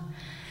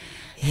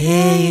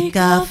 he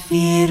ka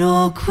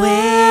whiro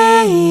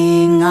koe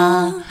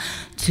inga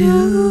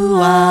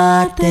tuatea.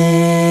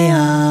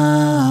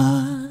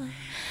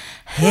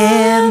 He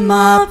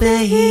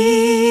mapehi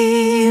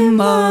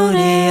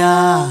morea,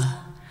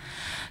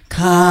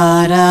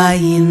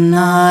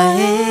 karaina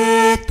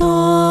e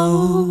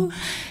tōu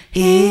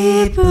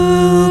i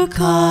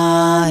pukarea.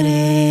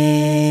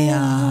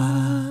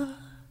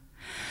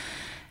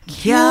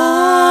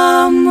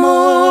 Kia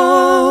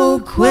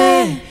mō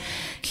koe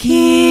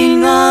ki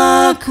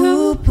ngā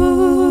kupu,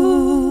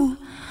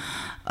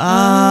 a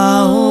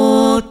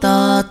o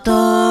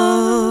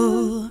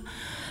tātou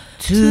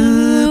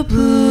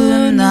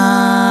tupuna.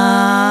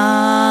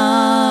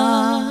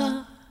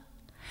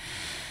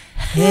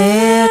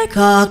 He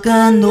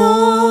kakano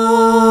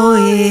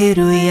i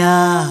ruia,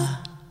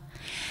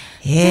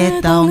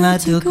 he taonga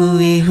tuku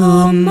i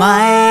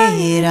humai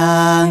i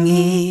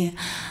rangi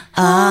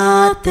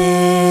a te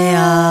a.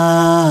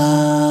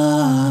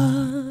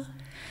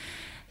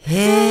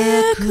 He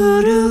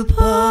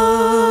kurupo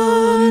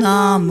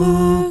nā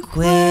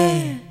mukwe,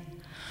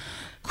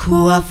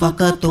 kua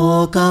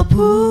whakatoka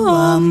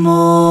pua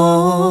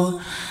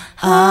mō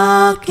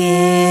a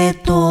ke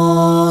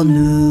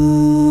tonu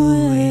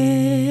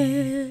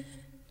e.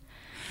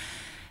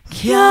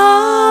 Kia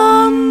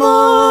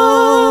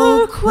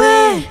mō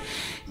koe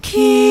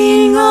ki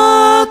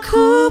ngā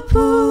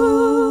kupu,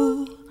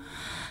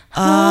 a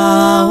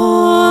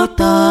o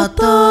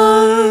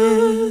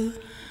tātou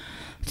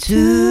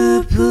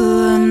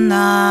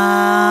tupuna.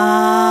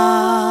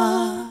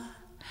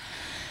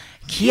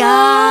 Kia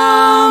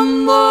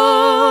mō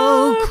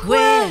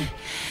koe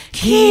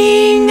ki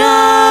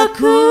ngā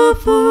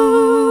kupu,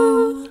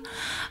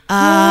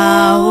 a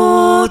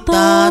o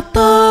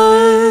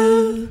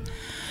tātou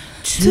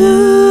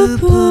tupuna.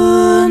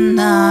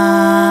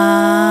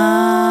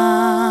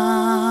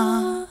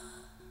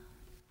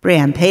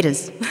 Brianne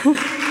Peters.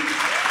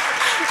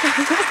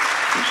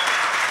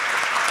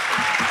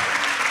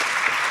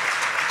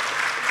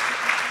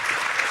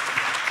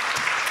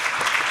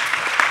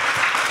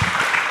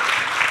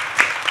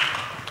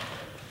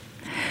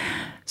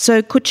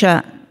 So,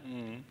 Kucha,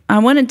 I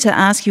wanted to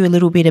ask you a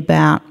little bit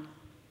about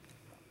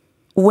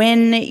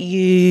when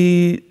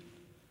you,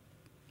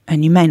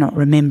 and you may not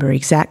remember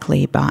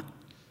exactly, but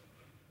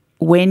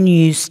when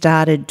you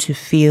started to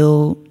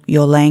feel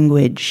your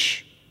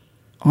language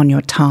on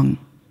your tongue,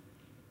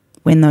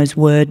 when those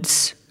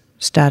words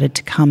started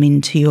to come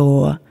into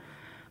your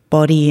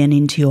body and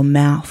into your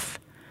mouth,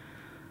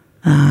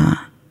 and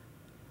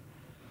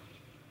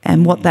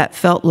what that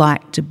felt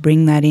like to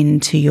bring that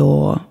into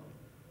your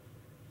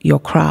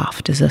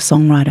craft as a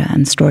songwriter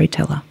and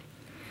storyteller.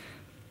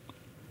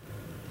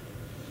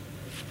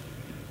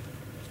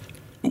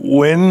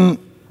 When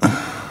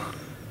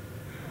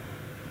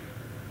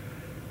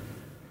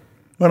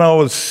I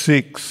was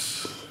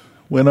six,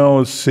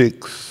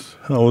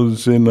 I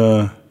was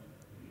in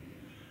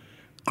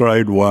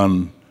grade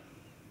 1.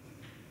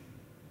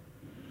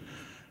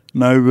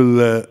 And over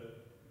the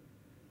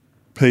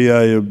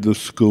PA of the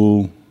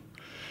school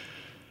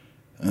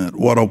at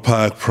Wattle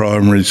Park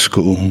Primary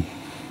School,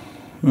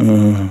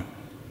 you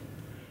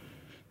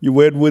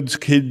Edwards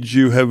kids,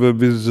 you have a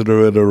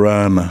visitor at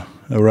Arana.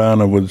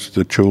 Arana was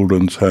the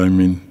children's home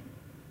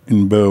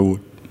in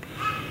Burwood.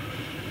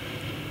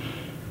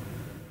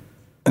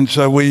 And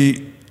so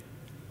we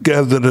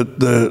gathered at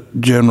the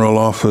general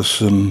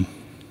office, and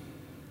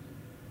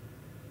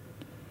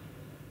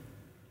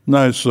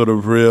no sort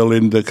of real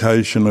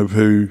indication of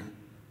who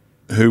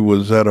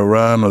was at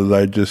Arana.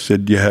 They just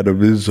said you had a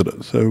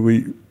visitor. So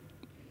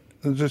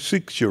as a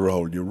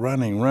 6-year-old, you're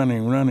running.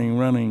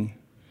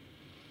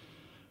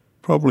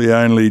 Probably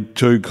only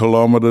 2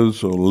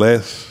 kilometres or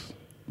less.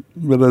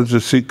 But as a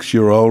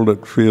 6-year-old,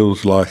 it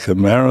feels like a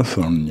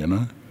marathon, you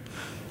know.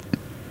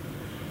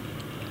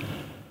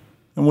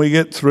 And we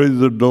get through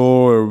the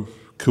door of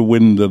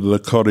Kawinda, the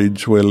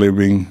cottage we're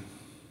living,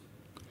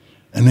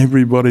 and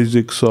everybody's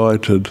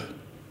excited.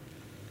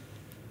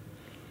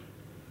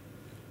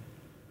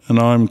 And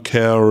I'm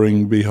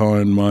cowering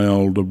behind my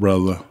older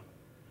brother.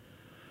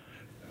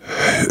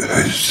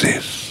 Who's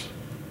this?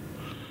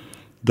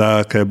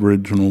 Dark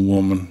Aboriginal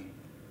woman.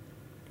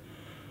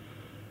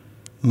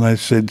 And they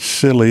said,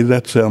 "Silly,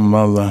 that's our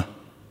mother."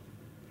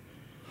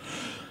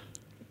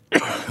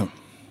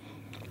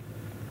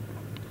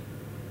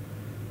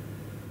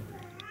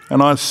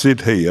 And I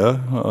sit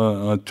here,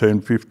 I turn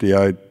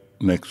 58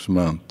 next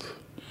month,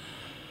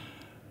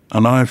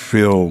 and I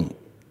feel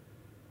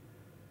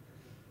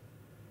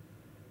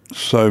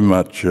so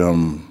much,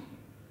 I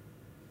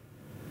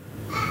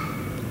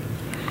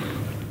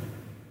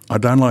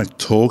don't like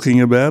talking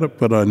about it,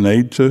 but I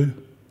need to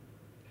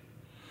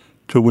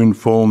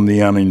inform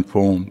the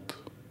uninformed.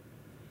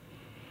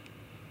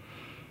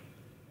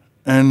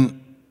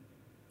 And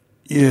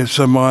yeah,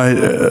 so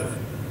my...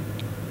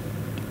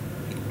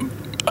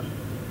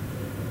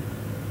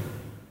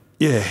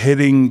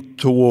 heading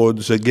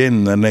towards,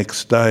 again, the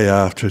next day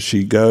after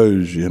she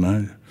goes, you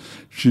know.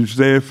 She's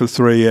there for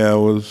 3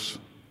 hours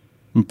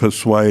and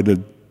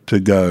persuaded to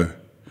go.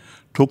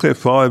 Took her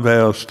 5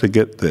 hours to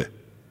get there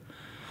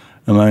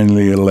and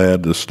only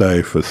allowed to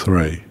stay for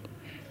 3.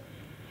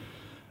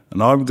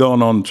 And I've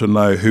gone on to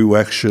know who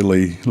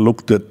actually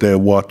looked at their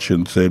watch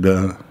and said,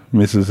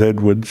 Mrs.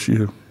 Edwards,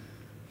 you're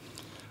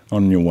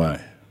on your way.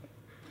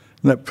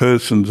 And that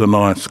person's a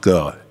nice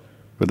guy,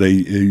 but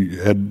he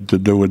had to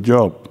do a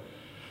job.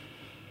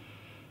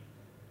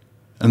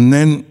 And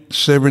then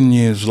 7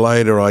 years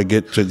later, I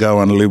get to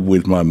go and live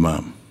with my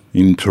mum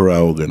in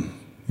Traralgon,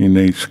 in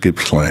East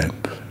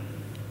Gippsland.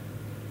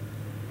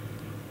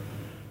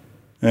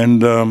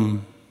 And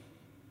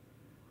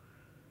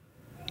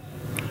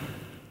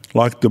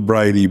like the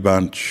Brady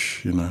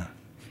Bunch, you know,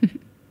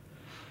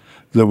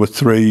 there were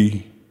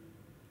 3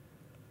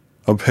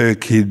 of her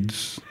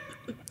kids,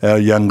 our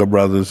younger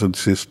brothers and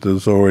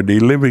sisters,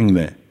 already living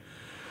there.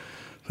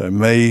 So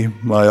me,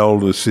 my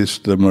older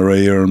sister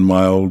Maria and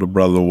my older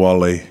brother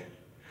Wally,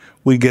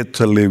 we get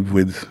to live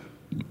with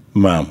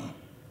Mum.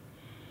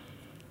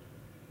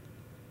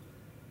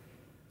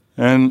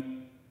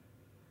 And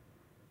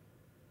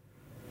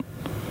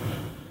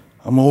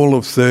I'm all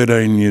of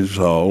 13 years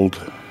old.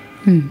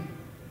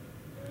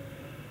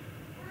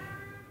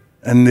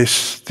 And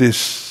this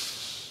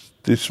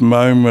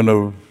moment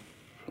of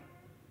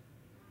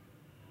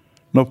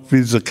not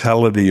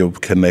physicality of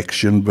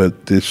connection,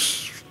 but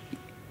this,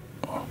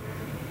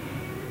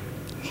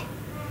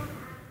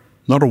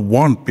 not a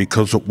want,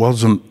 because it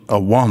wasn't a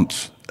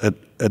want,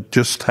 it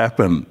just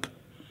happened,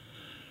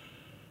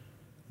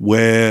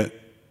 where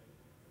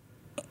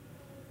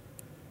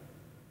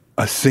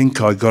I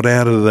think I got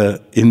out of the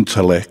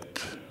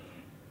intellect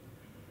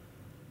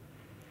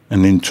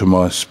and into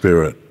my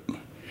spirit.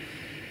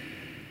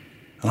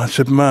 And I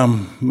said,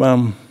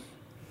 Mum,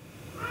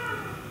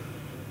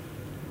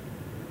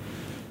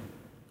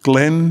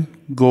 Glenn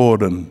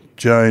Gordon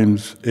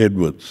James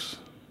Edwards,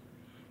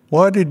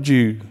 why did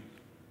you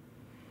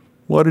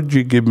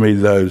give me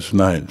those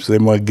names? They're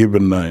my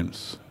given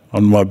names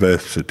on my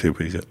birth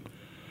certificate,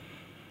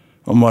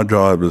 on my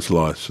driver's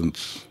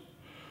licence,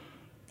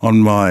 on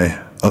my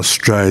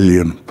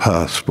Australian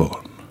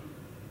passport.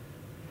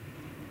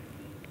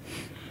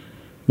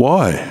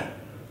 Why?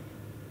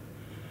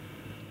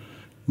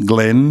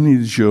 Glenn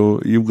is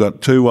you've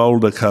got 2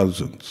 older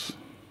cousins.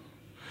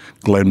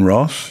 Glenn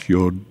Ross,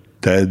 your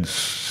dad's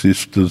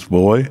sister's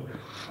boy,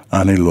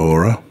 Auntie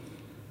Laura.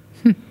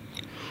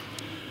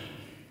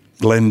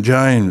 Glenn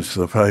James,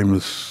 the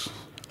famous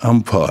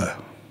umpire.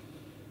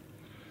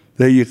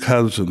 They're your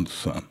cousins,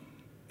 son.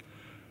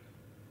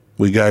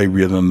 We gave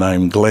you the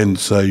name Glenn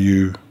so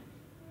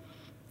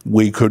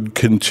we could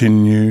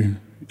continue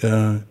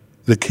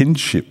the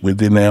kinship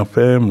within our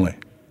family.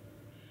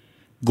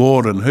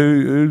 Gordon,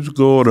 who's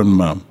Gordon,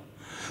 Mum?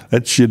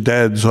 That's your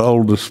dad's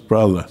oldest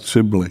brother,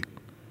 sibling.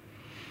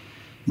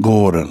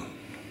 Gordon.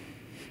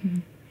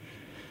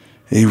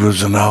 He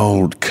was an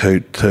old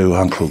coot too,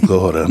 Uncle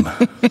Gordon.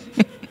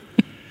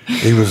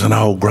 He was an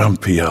old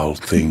grumpy old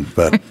thing,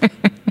 but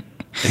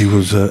he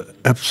was an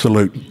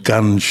absolute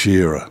gun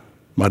shearer.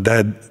 My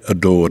dad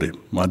adored him.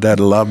 My dad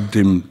loved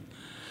him.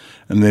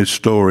 And there's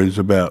stories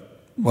about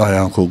my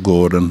Uncle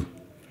Gordon.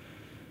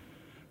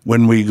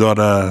 When we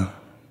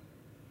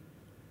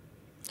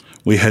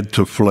had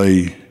to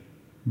flee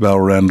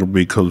Balrandal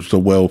because the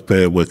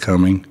welfare were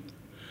coming.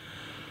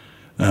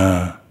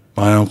 My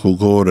Uncle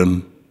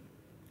Gordon,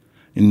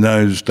 in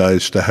those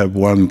days, to have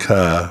 1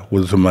 car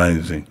was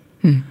amazing.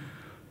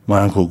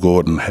 My Uncle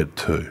Gordon had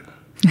 2.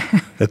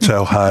 That's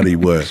how hard he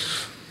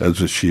worked as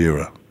a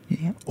shearer.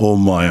 Yeah. All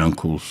my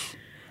uncles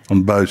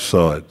on both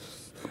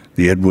sides,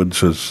 the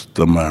Edwardses,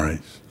 the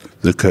Murrays,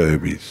 the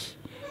Kirbys,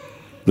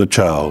 the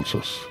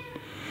Charleses.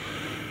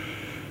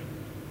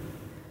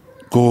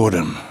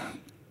 Gordon.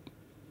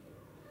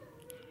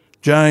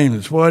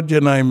 James, why'd you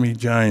name me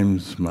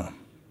James, Mum?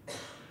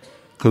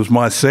 Because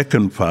my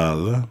second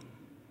father,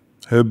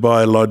 her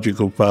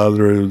biological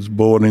father, who was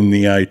born in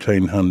the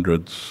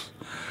 1800s,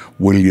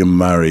 William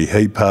Murray,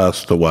 he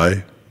passed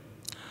away.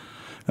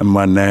 And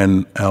my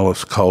nan,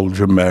 Alice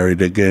Colger,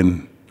 married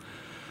again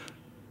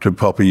to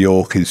Papa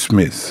Yorkie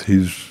Smith.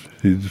 His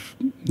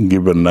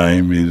given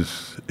name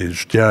is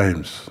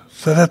James.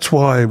 So that's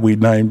why we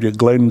named you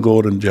Glenn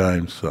Gordon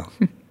James, son.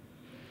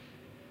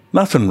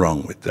 Nothing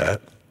wrong with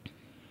that.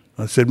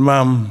 I said,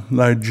 Mum,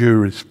 no due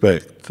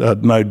respect,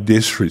 no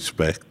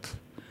disrespect.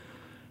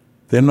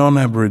 They're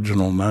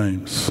non-Aboriginal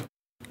names.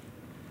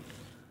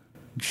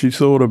 she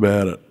thought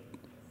about it.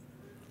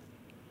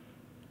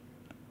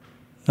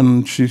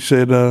 And she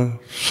said,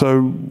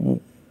 so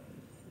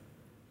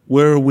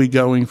where are we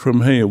going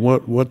from here?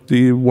 What do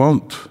you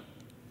want?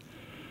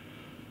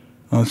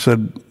 I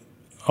said,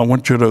 I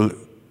want you to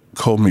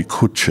call me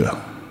Kutcha.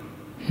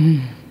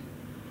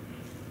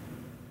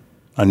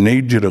 I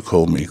need you to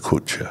call me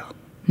Kutcha.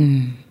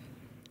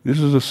 This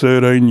is a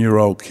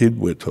 13-year-old kid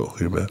we're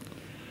talking about.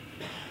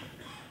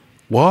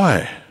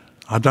 Why?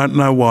 I don't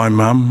know why,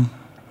 Mum.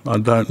 I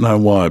don't know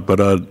why, but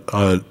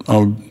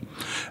I'm...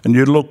 And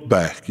you look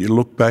back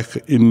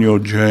in your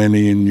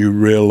journey and you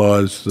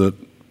realise that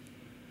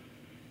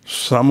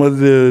some of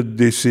the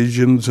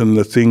decisions and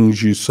the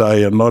things you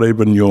say are not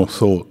even your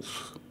thoughts.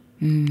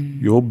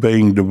 You're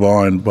being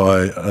divined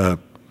by,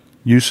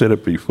 you said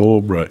it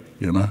before, Brett,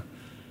 you know.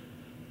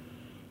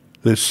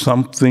 There's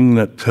something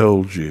that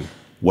tells you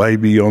way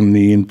beyond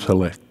the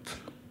intellect.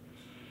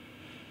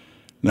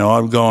 Now,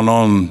 I've gone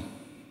on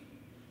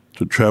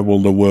to travel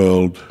the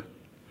world,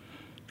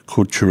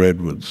 Kutcha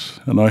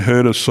Edwards, and I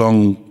heard a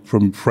song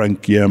from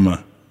Frank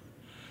Yammer,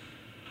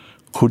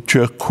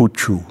 Kutcha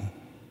Kutchu.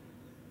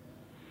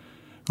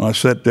 I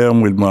sat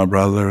down with my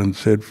brother and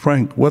said,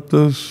 Frank, what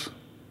does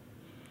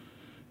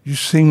you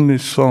sing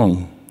this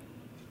song,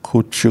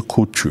 Kutcha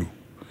Kutchu?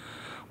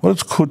 What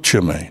does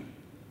Kutcha mean?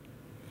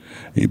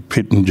 He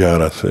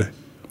Pitnjara said.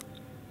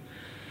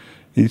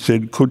 He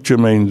said, Kutcha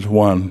means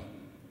one.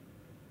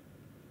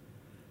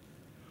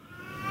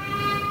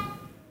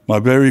 My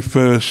very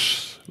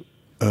first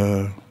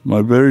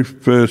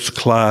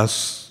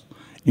class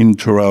in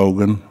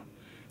Traralgon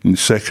in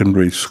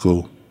secondary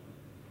school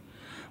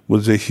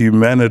was a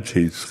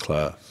humanities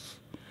class.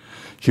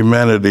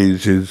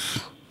 Humanities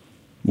is,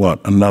 what,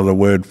 another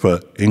word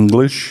for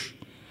English?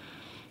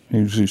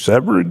 He was this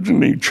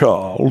Aborigine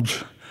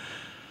child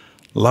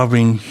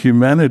loving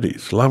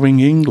humanities,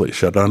 loving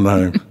English. I don't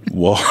know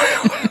why,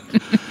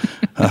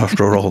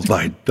 after all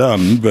they'd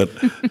done, but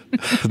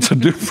it's a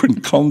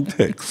different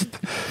context.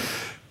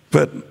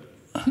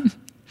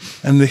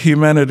 And the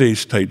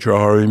humanities teacher,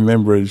 I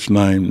remember his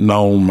name,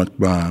 Noel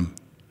McMahon.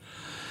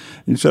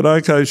 He said,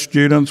 OK,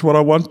 students, what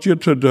I want you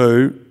to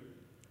do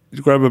is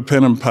grab a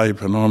pen and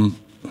paper. And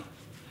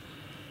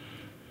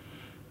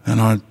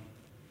I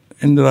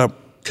ended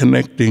up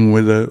connecting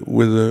with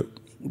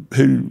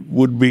who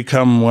would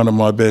become one of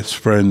my best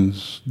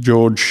friends,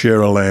 George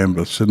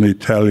Sherrilambis, an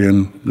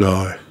Italian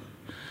guy.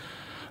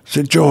 I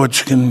said,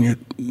 George, can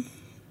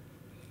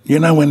you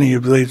know any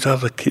of these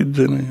other kids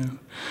in here?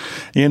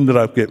 He ended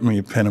up getting me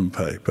a pen and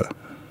paper.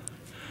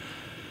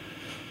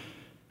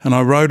 And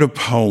I wrote a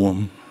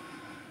poem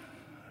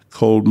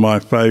called My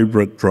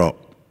Favourite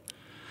Drop.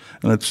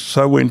 And it's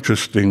so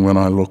interesting when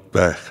I look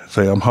back.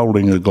 See, I'm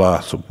holding a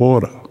glass of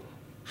water.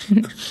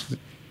 It's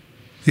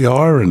the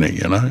irony,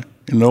 you know,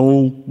 in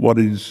all what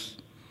is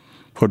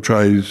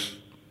portrays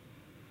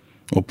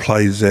or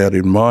plays out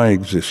in my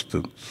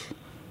existence.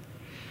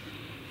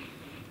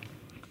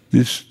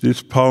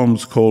 This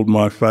poem's called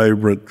My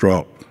Favourite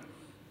Drop.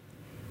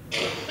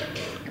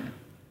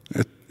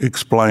 It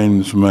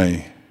explains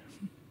me.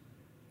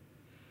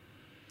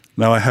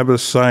 Now I have a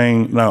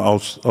saying. No,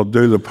 I'll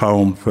do the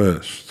poem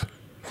first.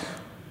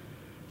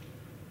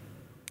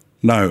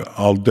 No,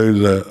 I'll do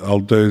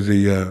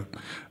the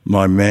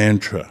my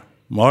mantra.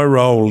 My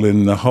role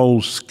in the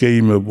whole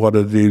scheme of what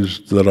it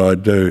is that I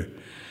do.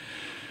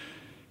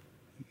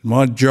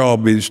 My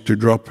job is to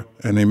drop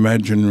an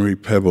imaginary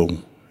pebble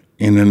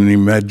in an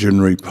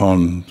imaginary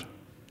pond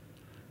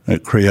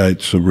that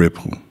creates a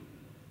ripple.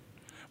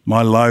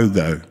 My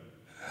logo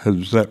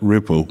has that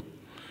ripple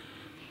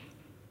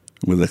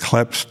with a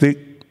clapstick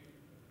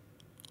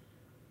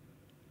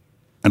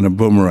and a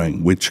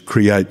boomerang, which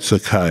creates a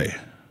K.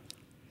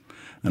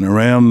 And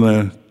around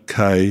the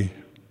K,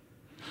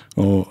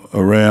 or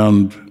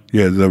around,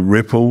 the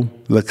ripple,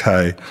 the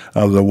K,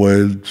 are the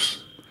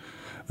words,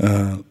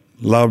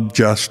 love,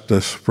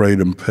 justice,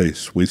 freedom,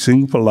 peace. We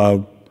sing for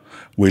love,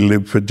 we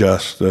live for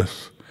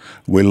justice,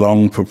 we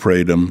long for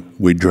freedom,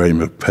 we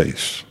dream of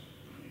peace.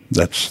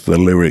 That's the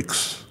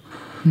lyrics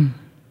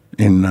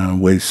in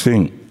We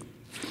Sing.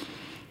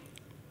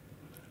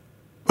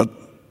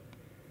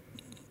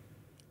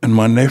 And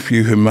my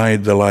nephew who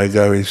made the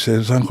logo, he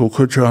says, Uncle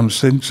Kutcha, I'm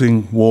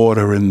sensing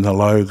water in the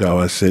logo.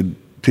 I said,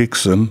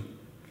 Dixon.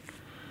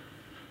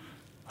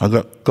 I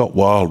got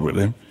wild with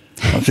him.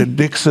 I said,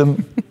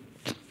 Dixon,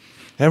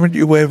 haven't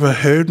you ever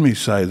heard me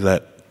say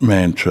that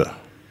mantra?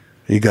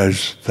 He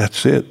goes,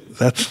 that's it.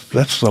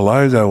 That's the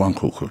logo,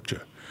 Uncle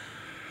Kutcha.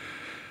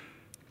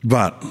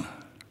 But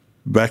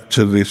back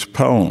to this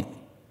poem.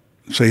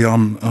 See,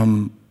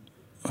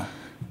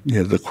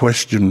 the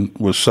question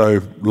was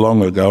so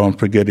long ago, I'm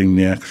forgetting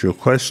the actual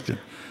question.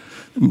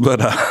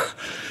 But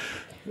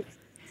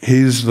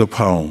here's the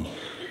poem.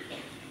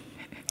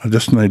 I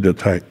just need to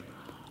take...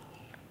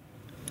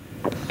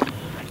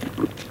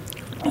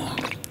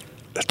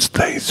 It's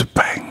these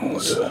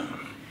bangs,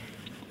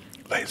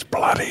 these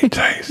bloody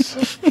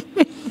teeth,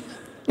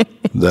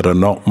 that are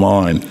not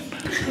mine.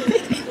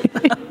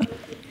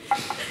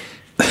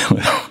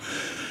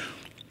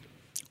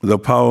 The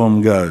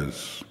poem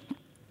goes,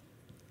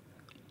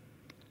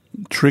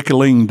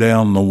 trickling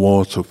down the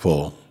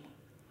waterfall,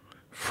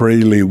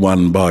 freely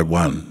one by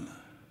one,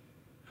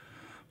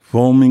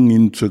 forming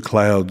into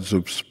clouds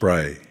of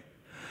spray,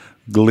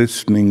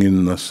 glistening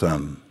in the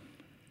sun,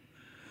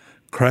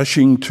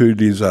 crashing to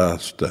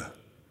disaster,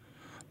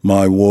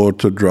 my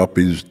water drop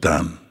is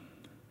done,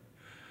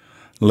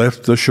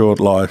 left the short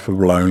life of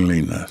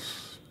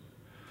loneliness,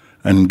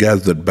 and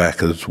gathered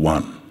back as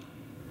one.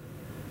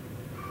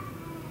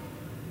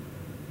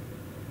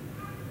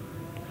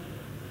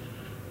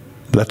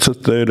 That's a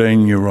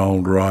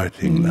 13-year-old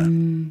writing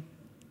that.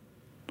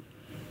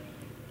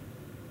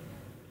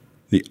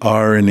 The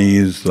irony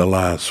is the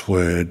last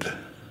word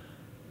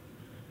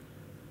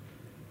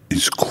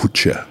is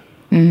kucha.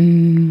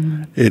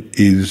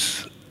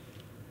 It's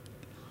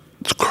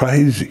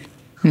crazy.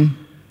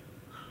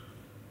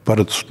 But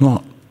it's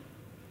not.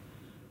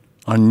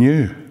 I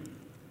knew.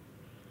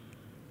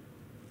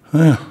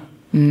 Yeah.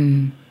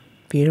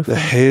 Beautiful. The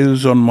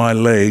hairs on my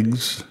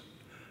legs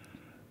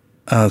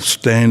are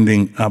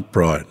standing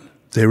upright.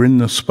 They're in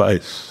the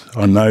space.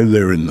 I know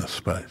they're in the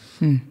space.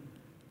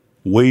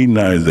 We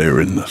know they're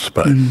in the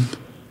space.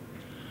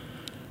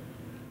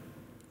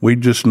 We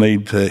just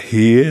need to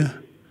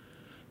hear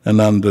and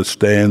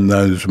understand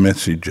those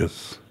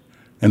messages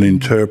and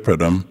interpret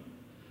them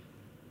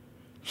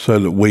so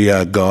that we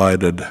are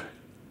guided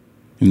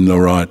in the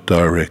right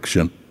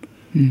direction.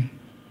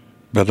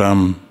 But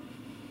I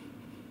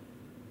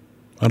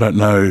don't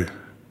know.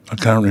 I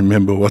can't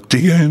remember what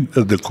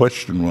the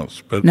question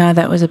was. But No,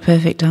 that was a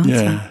perfect answer.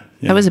 Yeah.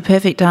 That was a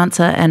perfect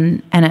answer,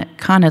 and it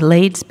kind of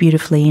leads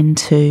beautifully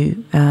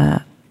into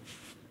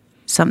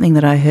something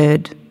that I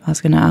heard. I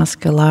was going to ask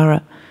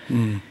Alara.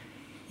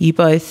 You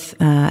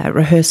both, at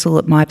rehearsal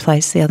at my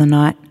place the other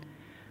night,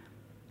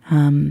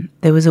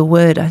 there was a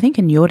word, I think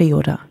in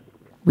Yorta,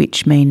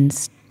 which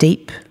means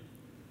deep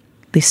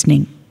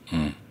listening.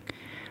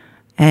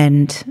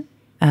 And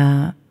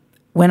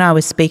when I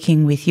was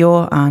speaking with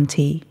your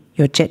auntie,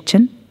 your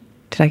Jetchen,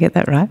 did I get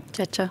that right?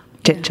 Jetcha.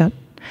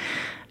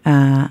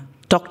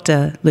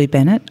 Dr. Lou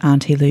Bennett,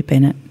 Auntie Lou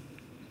Bennett,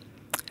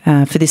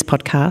 for this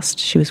podcast.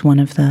 She was one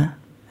of the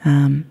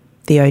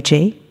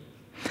OG.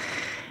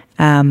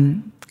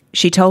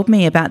 She told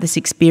me about this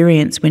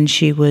experience when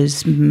she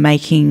was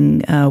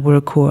making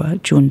Wurukura,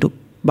 Junduk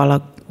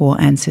Balak, or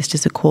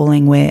Ancestors Are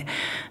Calling, where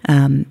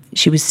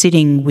she was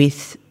sitting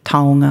with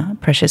taonga,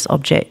 precious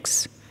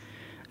objects,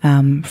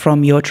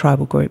 from your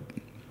tribal group,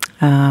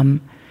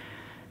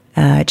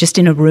 just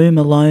in a room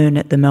alone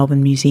at the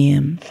Melbourne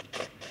Museum.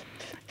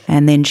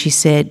 And then she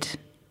said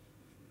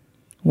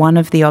one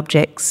of the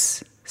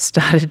objects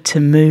started to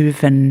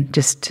move and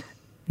just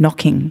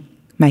making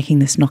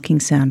this knocking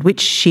sound,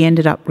 which she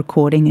ended up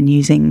recording and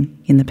using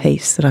in the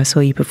piece that I saw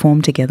you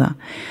perform together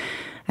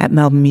at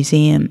Melbourne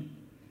Museum.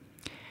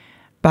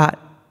 But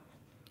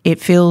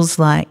it feels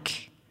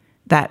like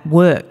that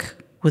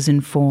work was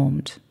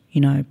informed,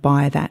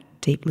 by that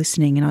deep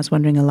listening. And I was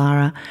wondering,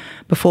 Alara,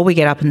 before we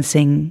get up and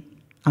sing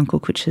Uncle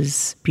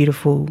Kucha's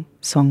beautiful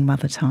song,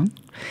 Mother Tongue,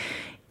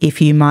 if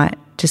you might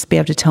just be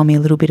able to tell me a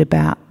little bit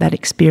about that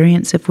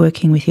experience of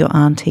working with your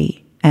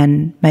auntie,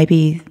 and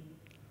maybe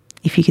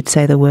if you could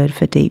say the word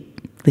for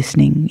deep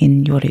listening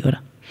in Yorta.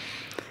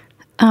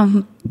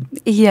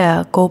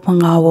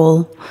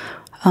 Gopangawal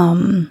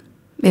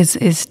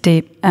is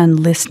deep and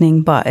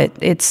listening, but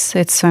it's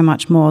so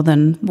much more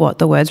than what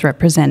the words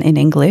represent in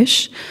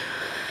English.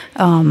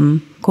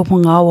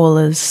 Gopangawal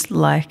is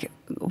like,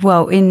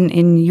 well, in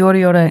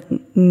Yorta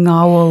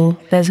ngawal,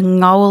 there's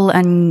ngawal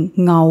and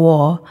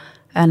ngawo,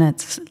 and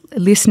it's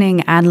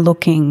listening and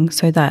looking,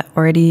 so that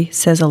already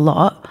says a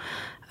lot.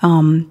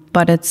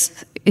 But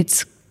it's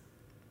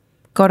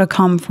got to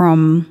come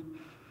from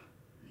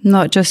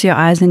not just your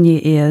eyes and your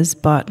ears,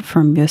 but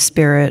from your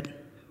spirit,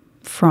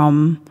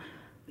 from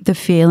the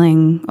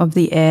feeling of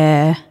the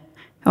air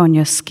on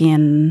your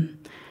skin,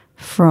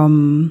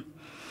 from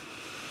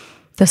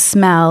the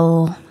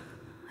smell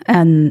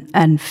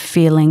and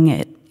feeling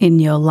it in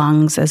your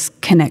lungs as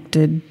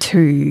connected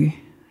to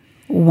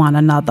one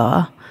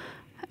another,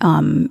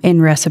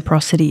 in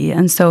reciprocity.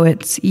 And so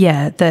it's,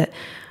 the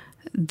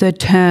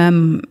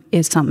term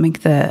is something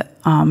that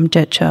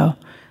Jetcha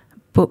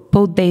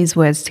pulled these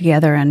words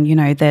together, and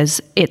it's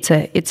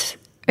a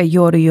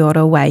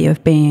Yorta way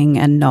of being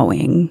and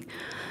knowing,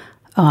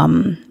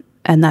 and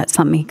that's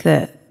something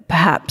that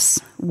perhaps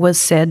was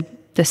said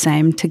the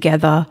same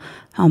together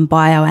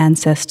by our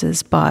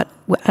ancestors. But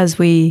as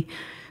we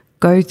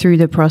go through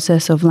the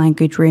process of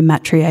language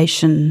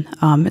rematriation,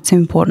 it's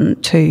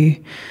important to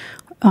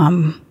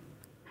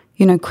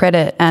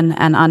credit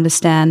and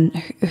understand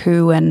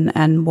who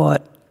and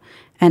what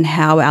and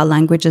how our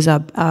languages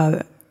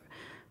are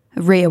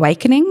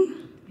reawakening.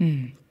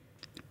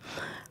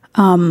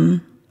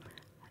 Dhamma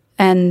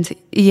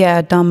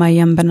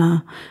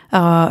Yambana.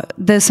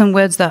 There's some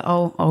words that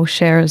I'll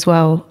share as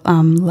well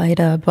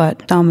later,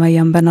 but Dhamma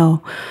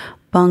Yambana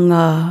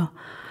Banga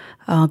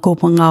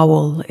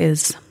Gopangawal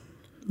is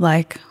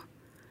like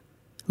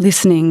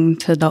listening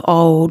to the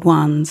old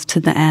ones, to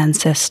the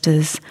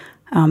ancestors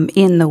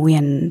in the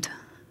wind,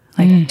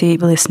 like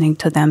deep listening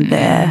to them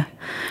there.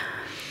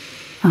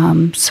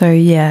 So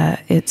yeah,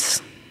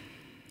 it's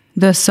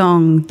the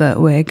song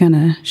that we're going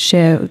to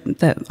share,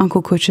 that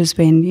Uncle Kutch has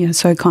been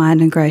so kind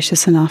and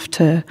gracious enough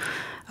to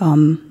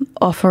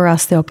offer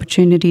us the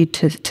opportunity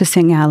to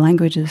sing our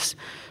languages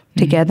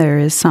together,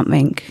 is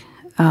something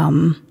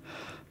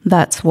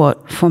that's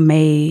what, for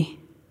me,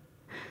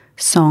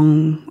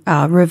 song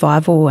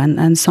revival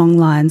and song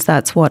lines,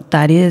 that's what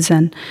that is.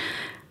 And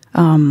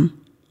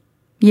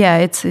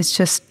it's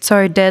just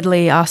so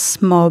deadly,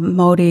 us mob,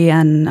 Māori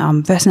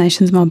and First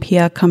Nations mob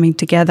here coming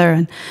together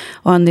and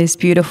on these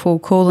beautiful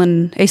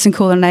Eastern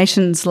Kulin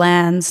Nations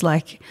lands.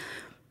 Like,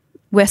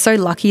 we're so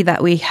lucky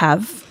that we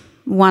have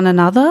one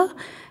another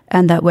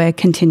and that we're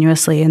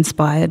continuously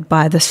inspired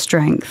by the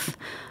strength.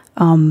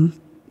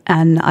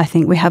 And I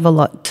think we have a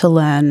lot to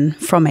learn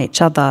from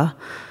each other,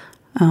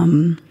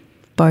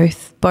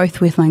 both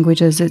with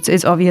languages.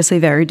 It's obviously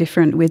very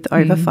different with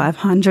over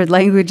 500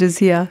 languages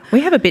here.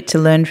 We have a bit to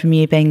learn from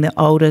you, being the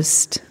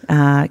oldest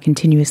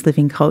continuous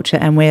living culture,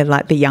 and we're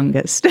like the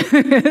youngest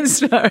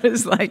as far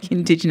as like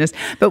Indigenous.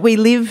 But we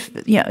live,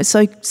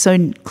 so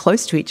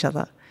close to each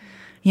other,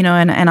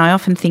 and I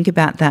often think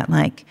about that.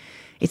 Like,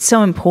 it's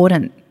so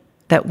important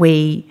that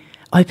we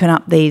open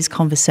up these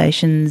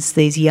conversations,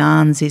 these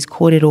yarns, these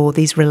kōrero,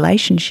 these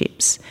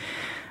relationships,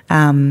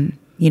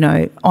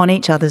 on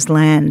each other's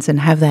lands, and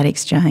have that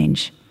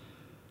exchange,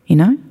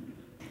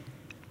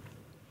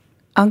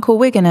 Uncle,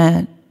 we're going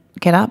to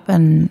get up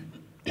and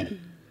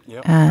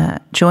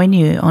join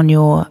you on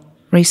your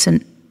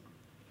recent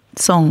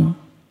song,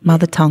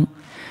 Mother Tongue.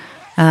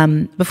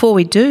 Before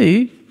we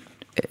do,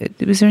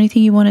 was there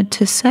anything you wanted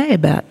to say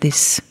about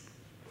this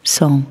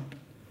song?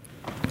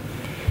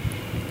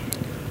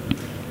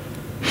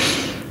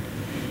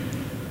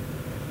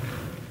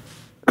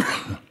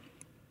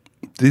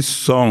 This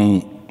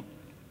song,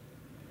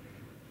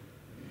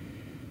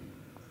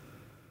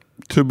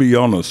 to be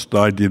honest,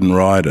 I didn't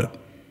write it.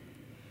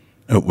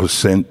 It was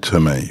sent to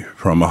me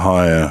from a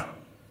higher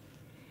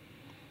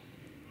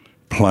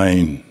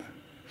plane.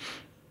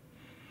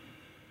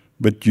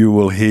 But you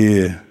will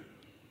hear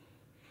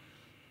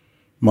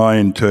my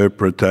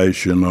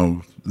interpretation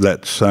of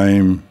that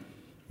same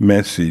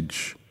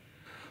message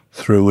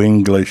through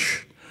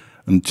English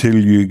until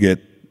you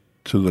get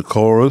to the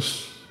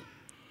chorus.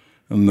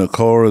 And the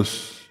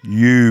chorus,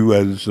 you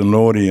as an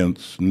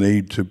audience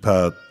need to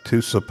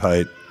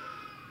participate.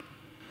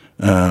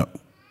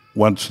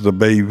 Once the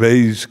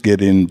BVs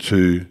get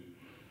into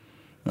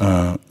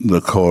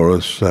the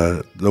chorus,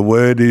 the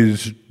word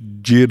is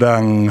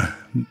Jirang,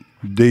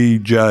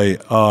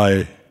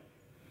 D-J-I.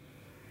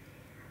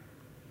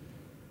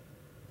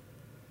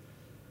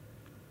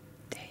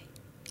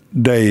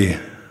 Day,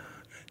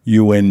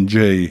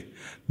 U-N-G,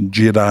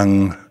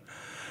 Jirang.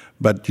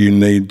 But you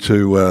need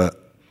to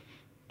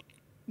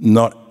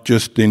not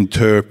just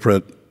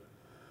interpret,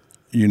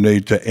 you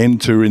need to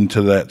enter into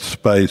that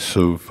space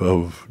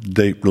of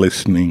deep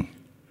listening.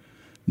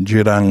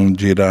 Jirang,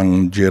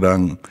 jirang,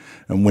 jirang.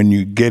 And when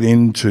you get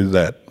into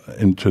that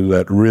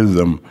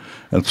rhythm,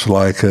 it's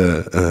like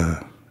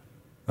a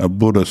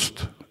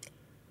Buddhist,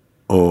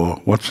 or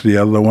what's the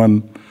other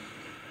one?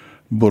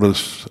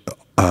 Buddhist,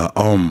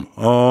 Om.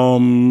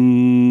 Om,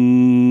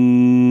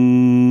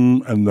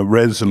 and the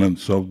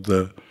resonance of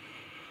the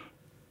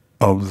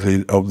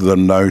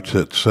note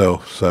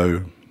itself.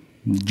 So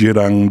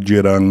jirang,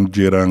 jirang,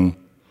 jirang.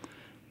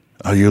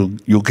 Oh,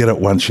 you'll get it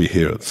once you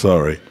hear it.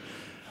 Sorry,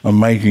 I'm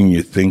making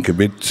you think a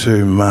bit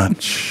too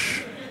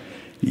much.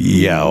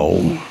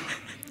 Yo.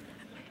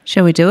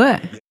 Shall we do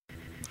it?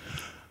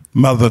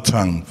 Mother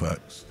tongue,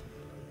 folks.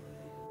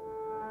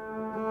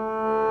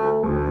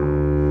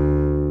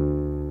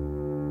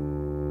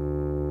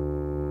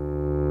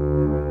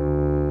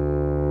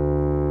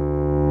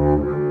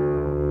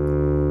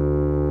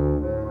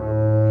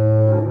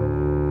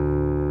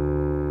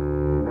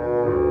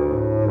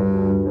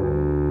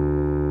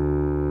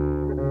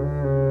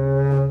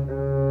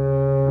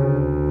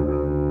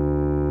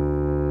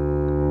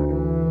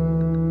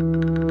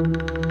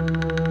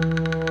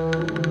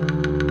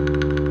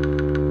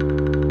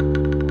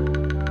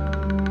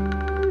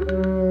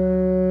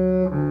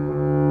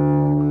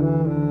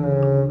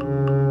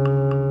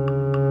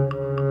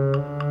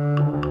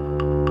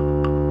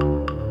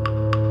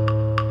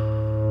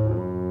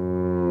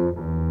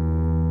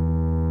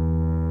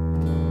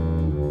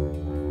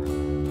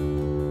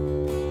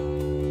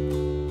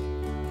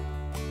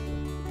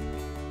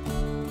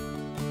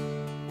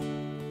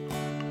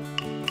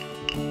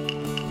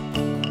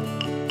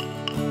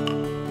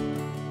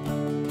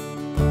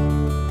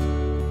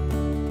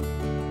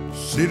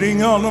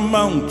 Sitting on a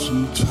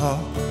mountain top,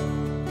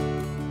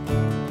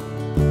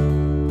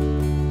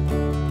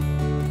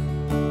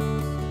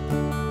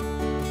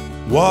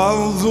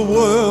 while the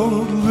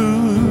world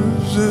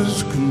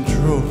loses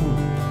control,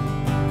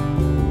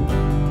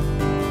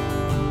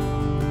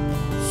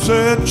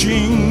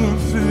 searching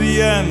for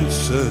the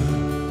answer,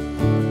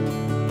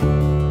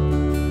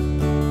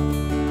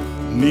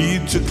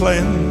 need to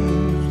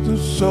cleanse the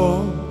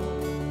soul.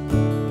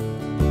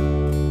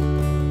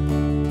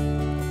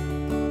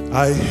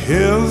 I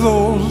hear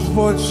those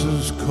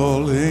voices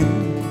calling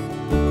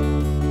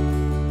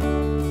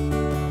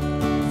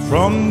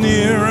from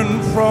near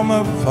and from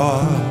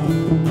afar,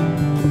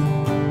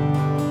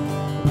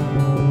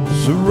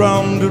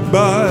 surrounded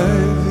by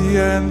the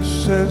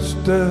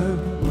ancestors.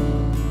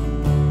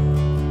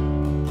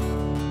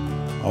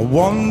 I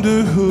wonder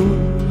who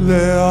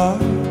they are.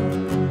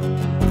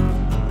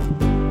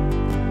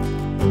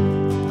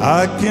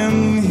 I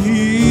can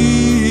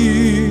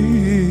hear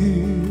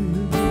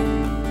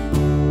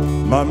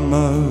my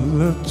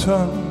mother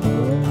tongue.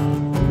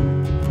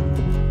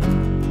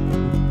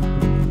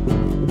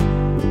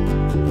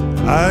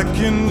 I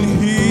can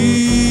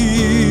hear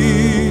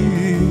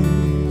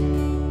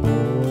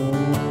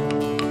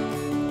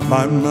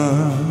my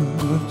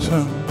mother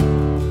tongue.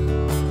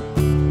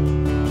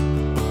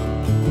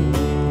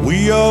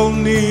 We all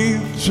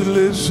need to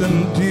listen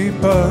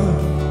deeper,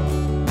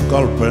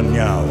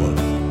 Kalpanyawa.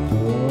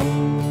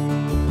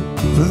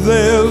 For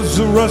there's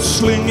a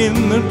rustling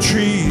in the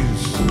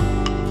trees,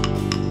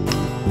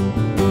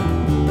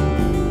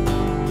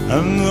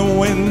 and the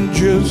wind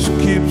just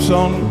keeps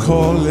on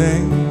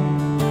calling.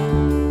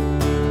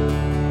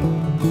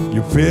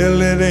 You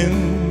feel it in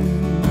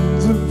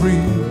the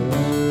breeze.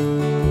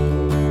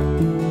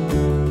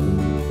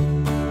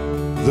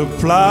 The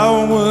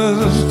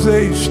flowers,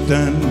 they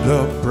stand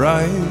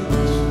upright,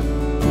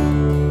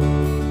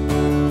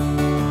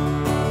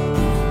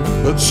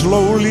 but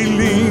slowly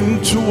lean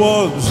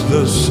towards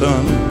the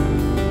sun.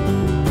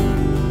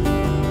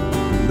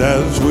 And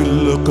as we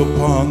look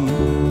upon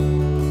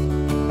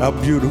our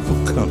beautiful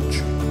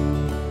country,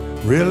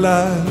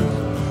 realize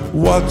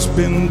what's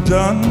been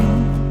done.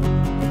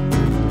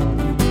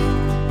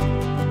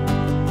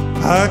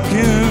 I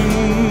can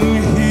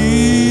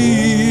hear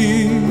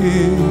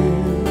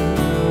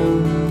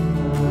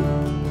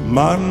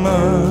my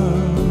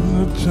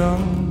mother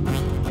tongue.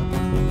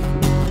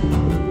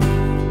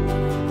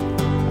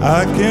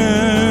 I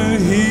can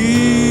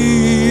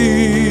hear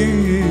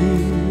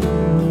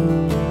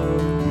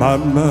my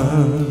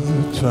mother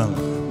tongue.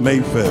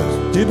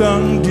 Mayfest.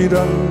 Didang,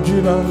 didang,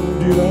 didang,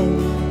 didang.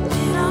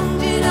 Didang,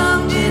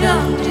 didang,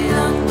 didang,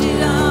 didang.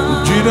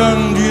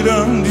 Didang,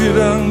 didang,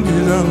 didang,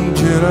 didang,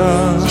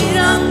 didang.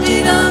 Didang,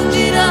 didang,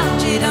 didang,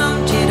 didang,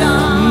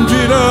 didang.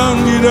 Didang,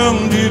 didang,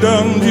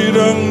 didang,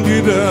 didang,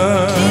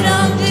 didang.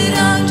 Didang,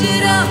 didang,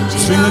 didang, didang.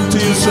 Sing it to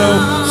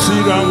yourself.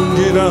 Didang,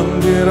 didang,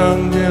 didang,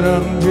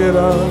 didang,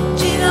 didang.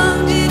 Didang,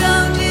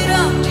 didang,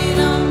 didang,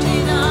 didang,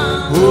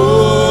 didang.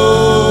 Oh.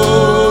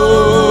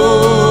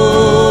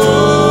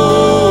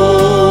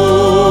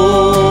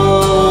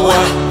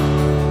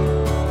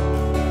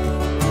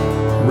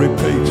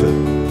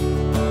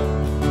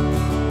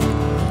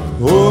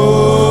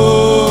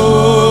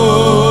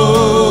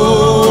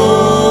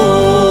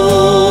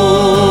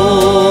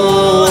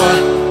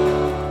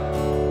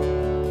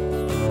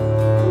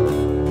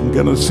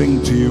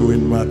 Sing to you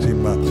in Mati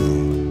Mati.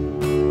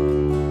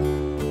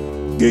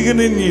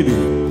 Giganiniri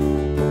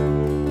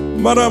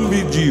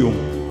Marambi Jium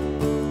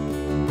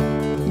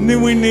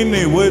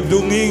Niwinini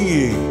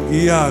Wedungingi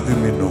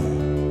Iagmino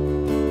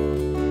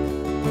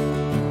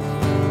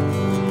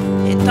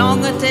E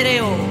taonga te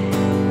reo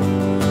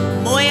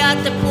Moia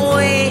te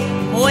poe,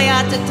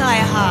 moia te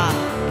taiha.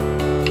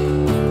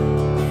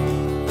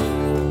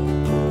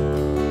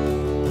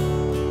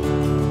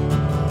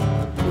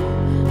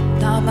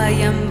 Tama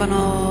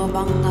yambano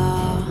banga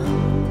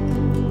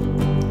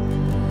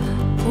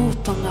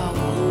Putanga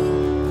wo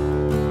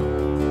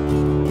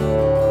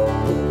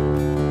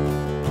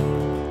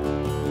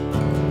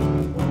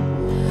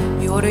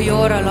Yora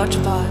yora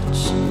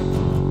lodgebach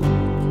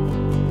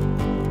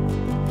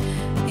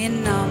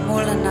Inna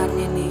molana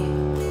nini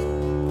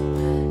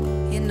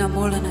Inna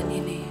molana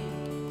nini.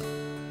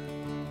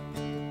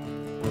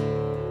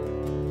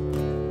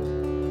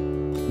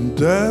 And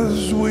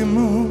as we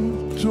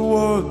move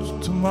towards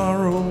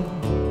tomorrow,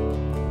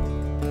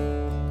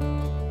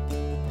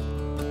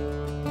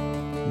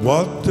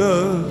 what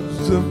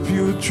does the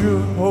future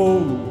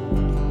hold?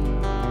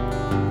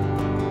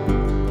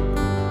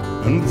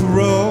 And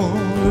for all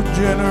the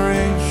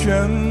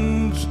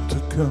generations to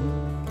come,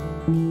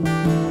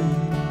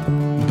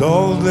 and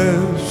all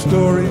their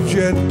stories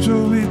yet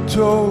to be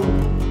told,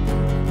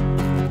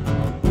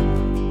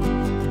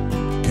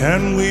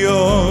 can we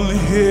all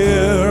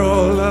hear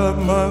all our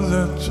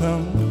mother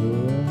tongue?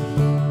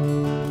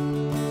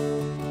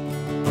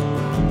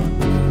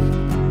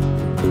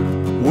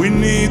 We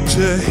need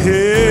to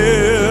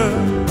hear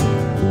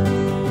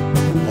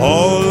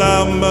all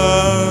our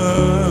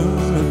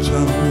mother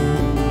tongue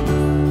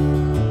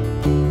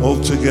all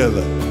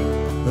together.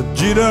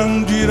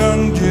 Jirang,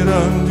 jirang,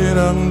 jirang,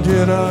 jirang,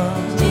 jirang.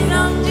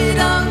 Jirang,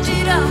 jirang,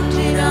 jirang,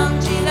 jirang,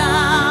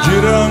 jirang.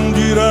 Jirang,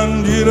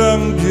 jirang,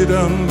 jirang,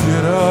 jirang,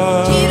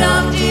 jirang.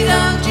 Jirang,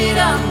 jirang,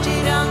 jirang,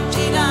 jirang,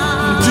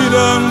 jirang.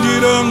 Jirang,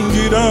 jirang,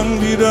 jirang,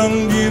 jirang,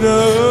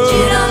 jirang.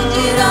 Jirang,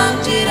 jirang,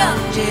 jirang,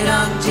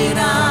 jirang,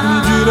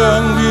 jirang.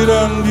 Jirang,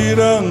 jirang,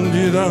 jirang,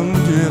 jirang,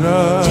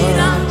 jirang.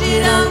 Jirang,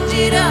 jirang,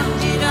 jirang,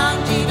 jirang,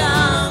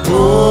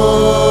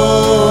 jirang.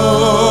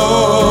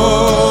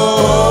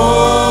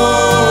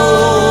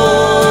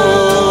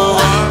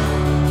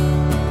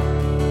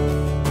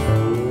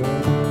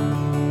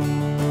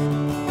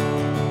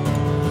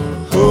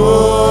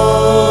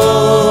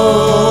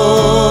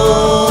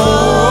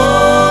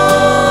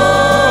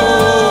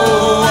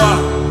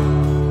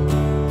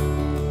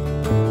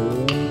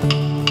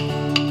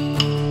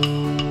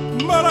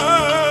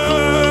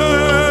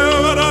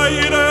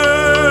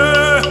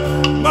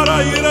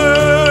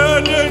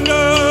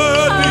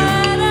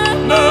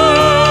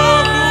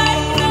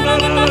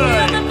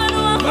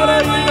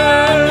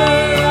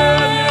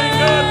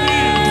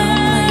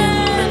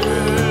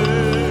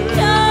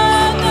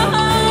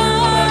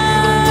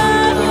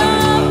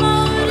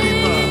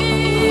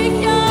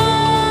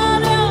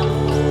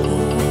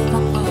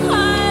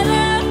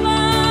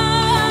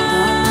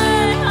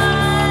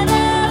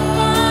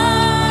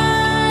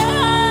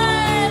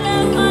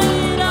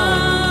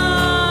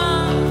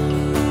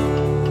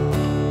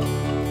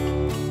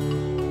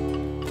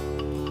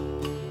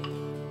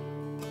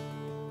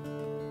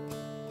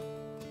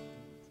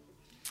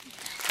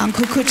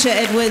 Uncle Kutcha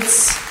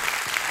Edwards,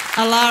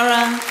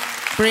 Alara,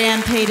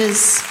 Brianne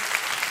Peters,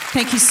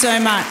 thank you so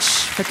much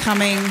for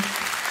coming.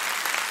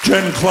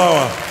 Jen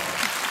Clower.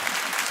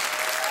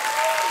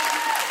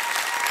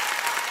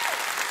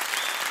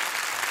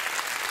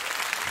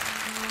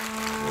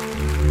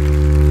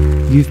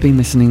 You've been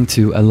listening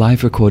to a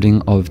live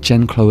recording of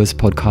Jen Clower's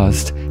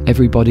podcast,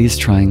 Everybody's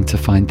Trying to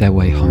Find Their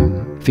Way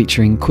Home,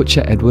 featuring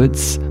Kutcha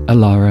Edwards,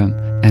 Alara,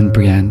 and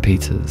Brianne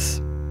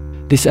Peters.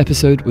 This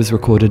episode was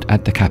recorded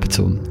at the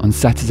Capitol on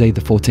Saturday the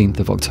 14th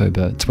of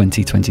October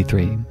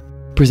 2023.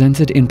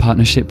 Presented in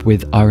partnership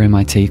with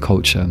RMIT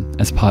Culture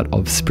as part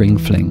of Spring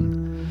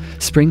Fling.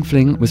 Spring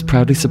Fling was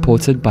proudly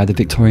supported by the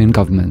Victorian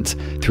Government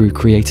through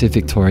Creative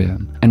Victoria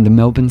and the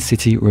Melbourne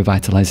City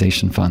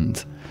Revitalisation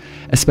Fund.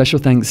 A special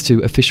thanks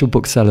to official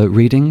bookseller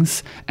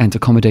Readings and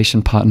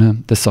accommodation partner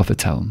The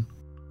Sofitel.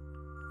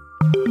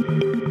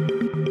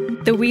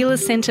 The Wheeler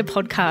Centre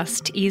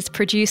podcast is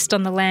produced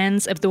on the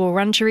lands of the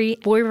Wurundjeri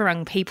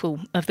Woiwurrung people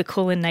of the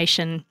Kulin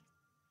Nation.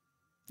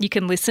 You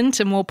can listen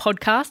to more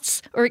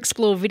podcasts or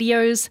explore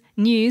videos,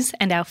 news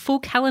and our full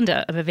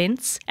calendar of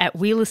events at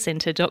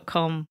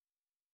wheelercentre.com.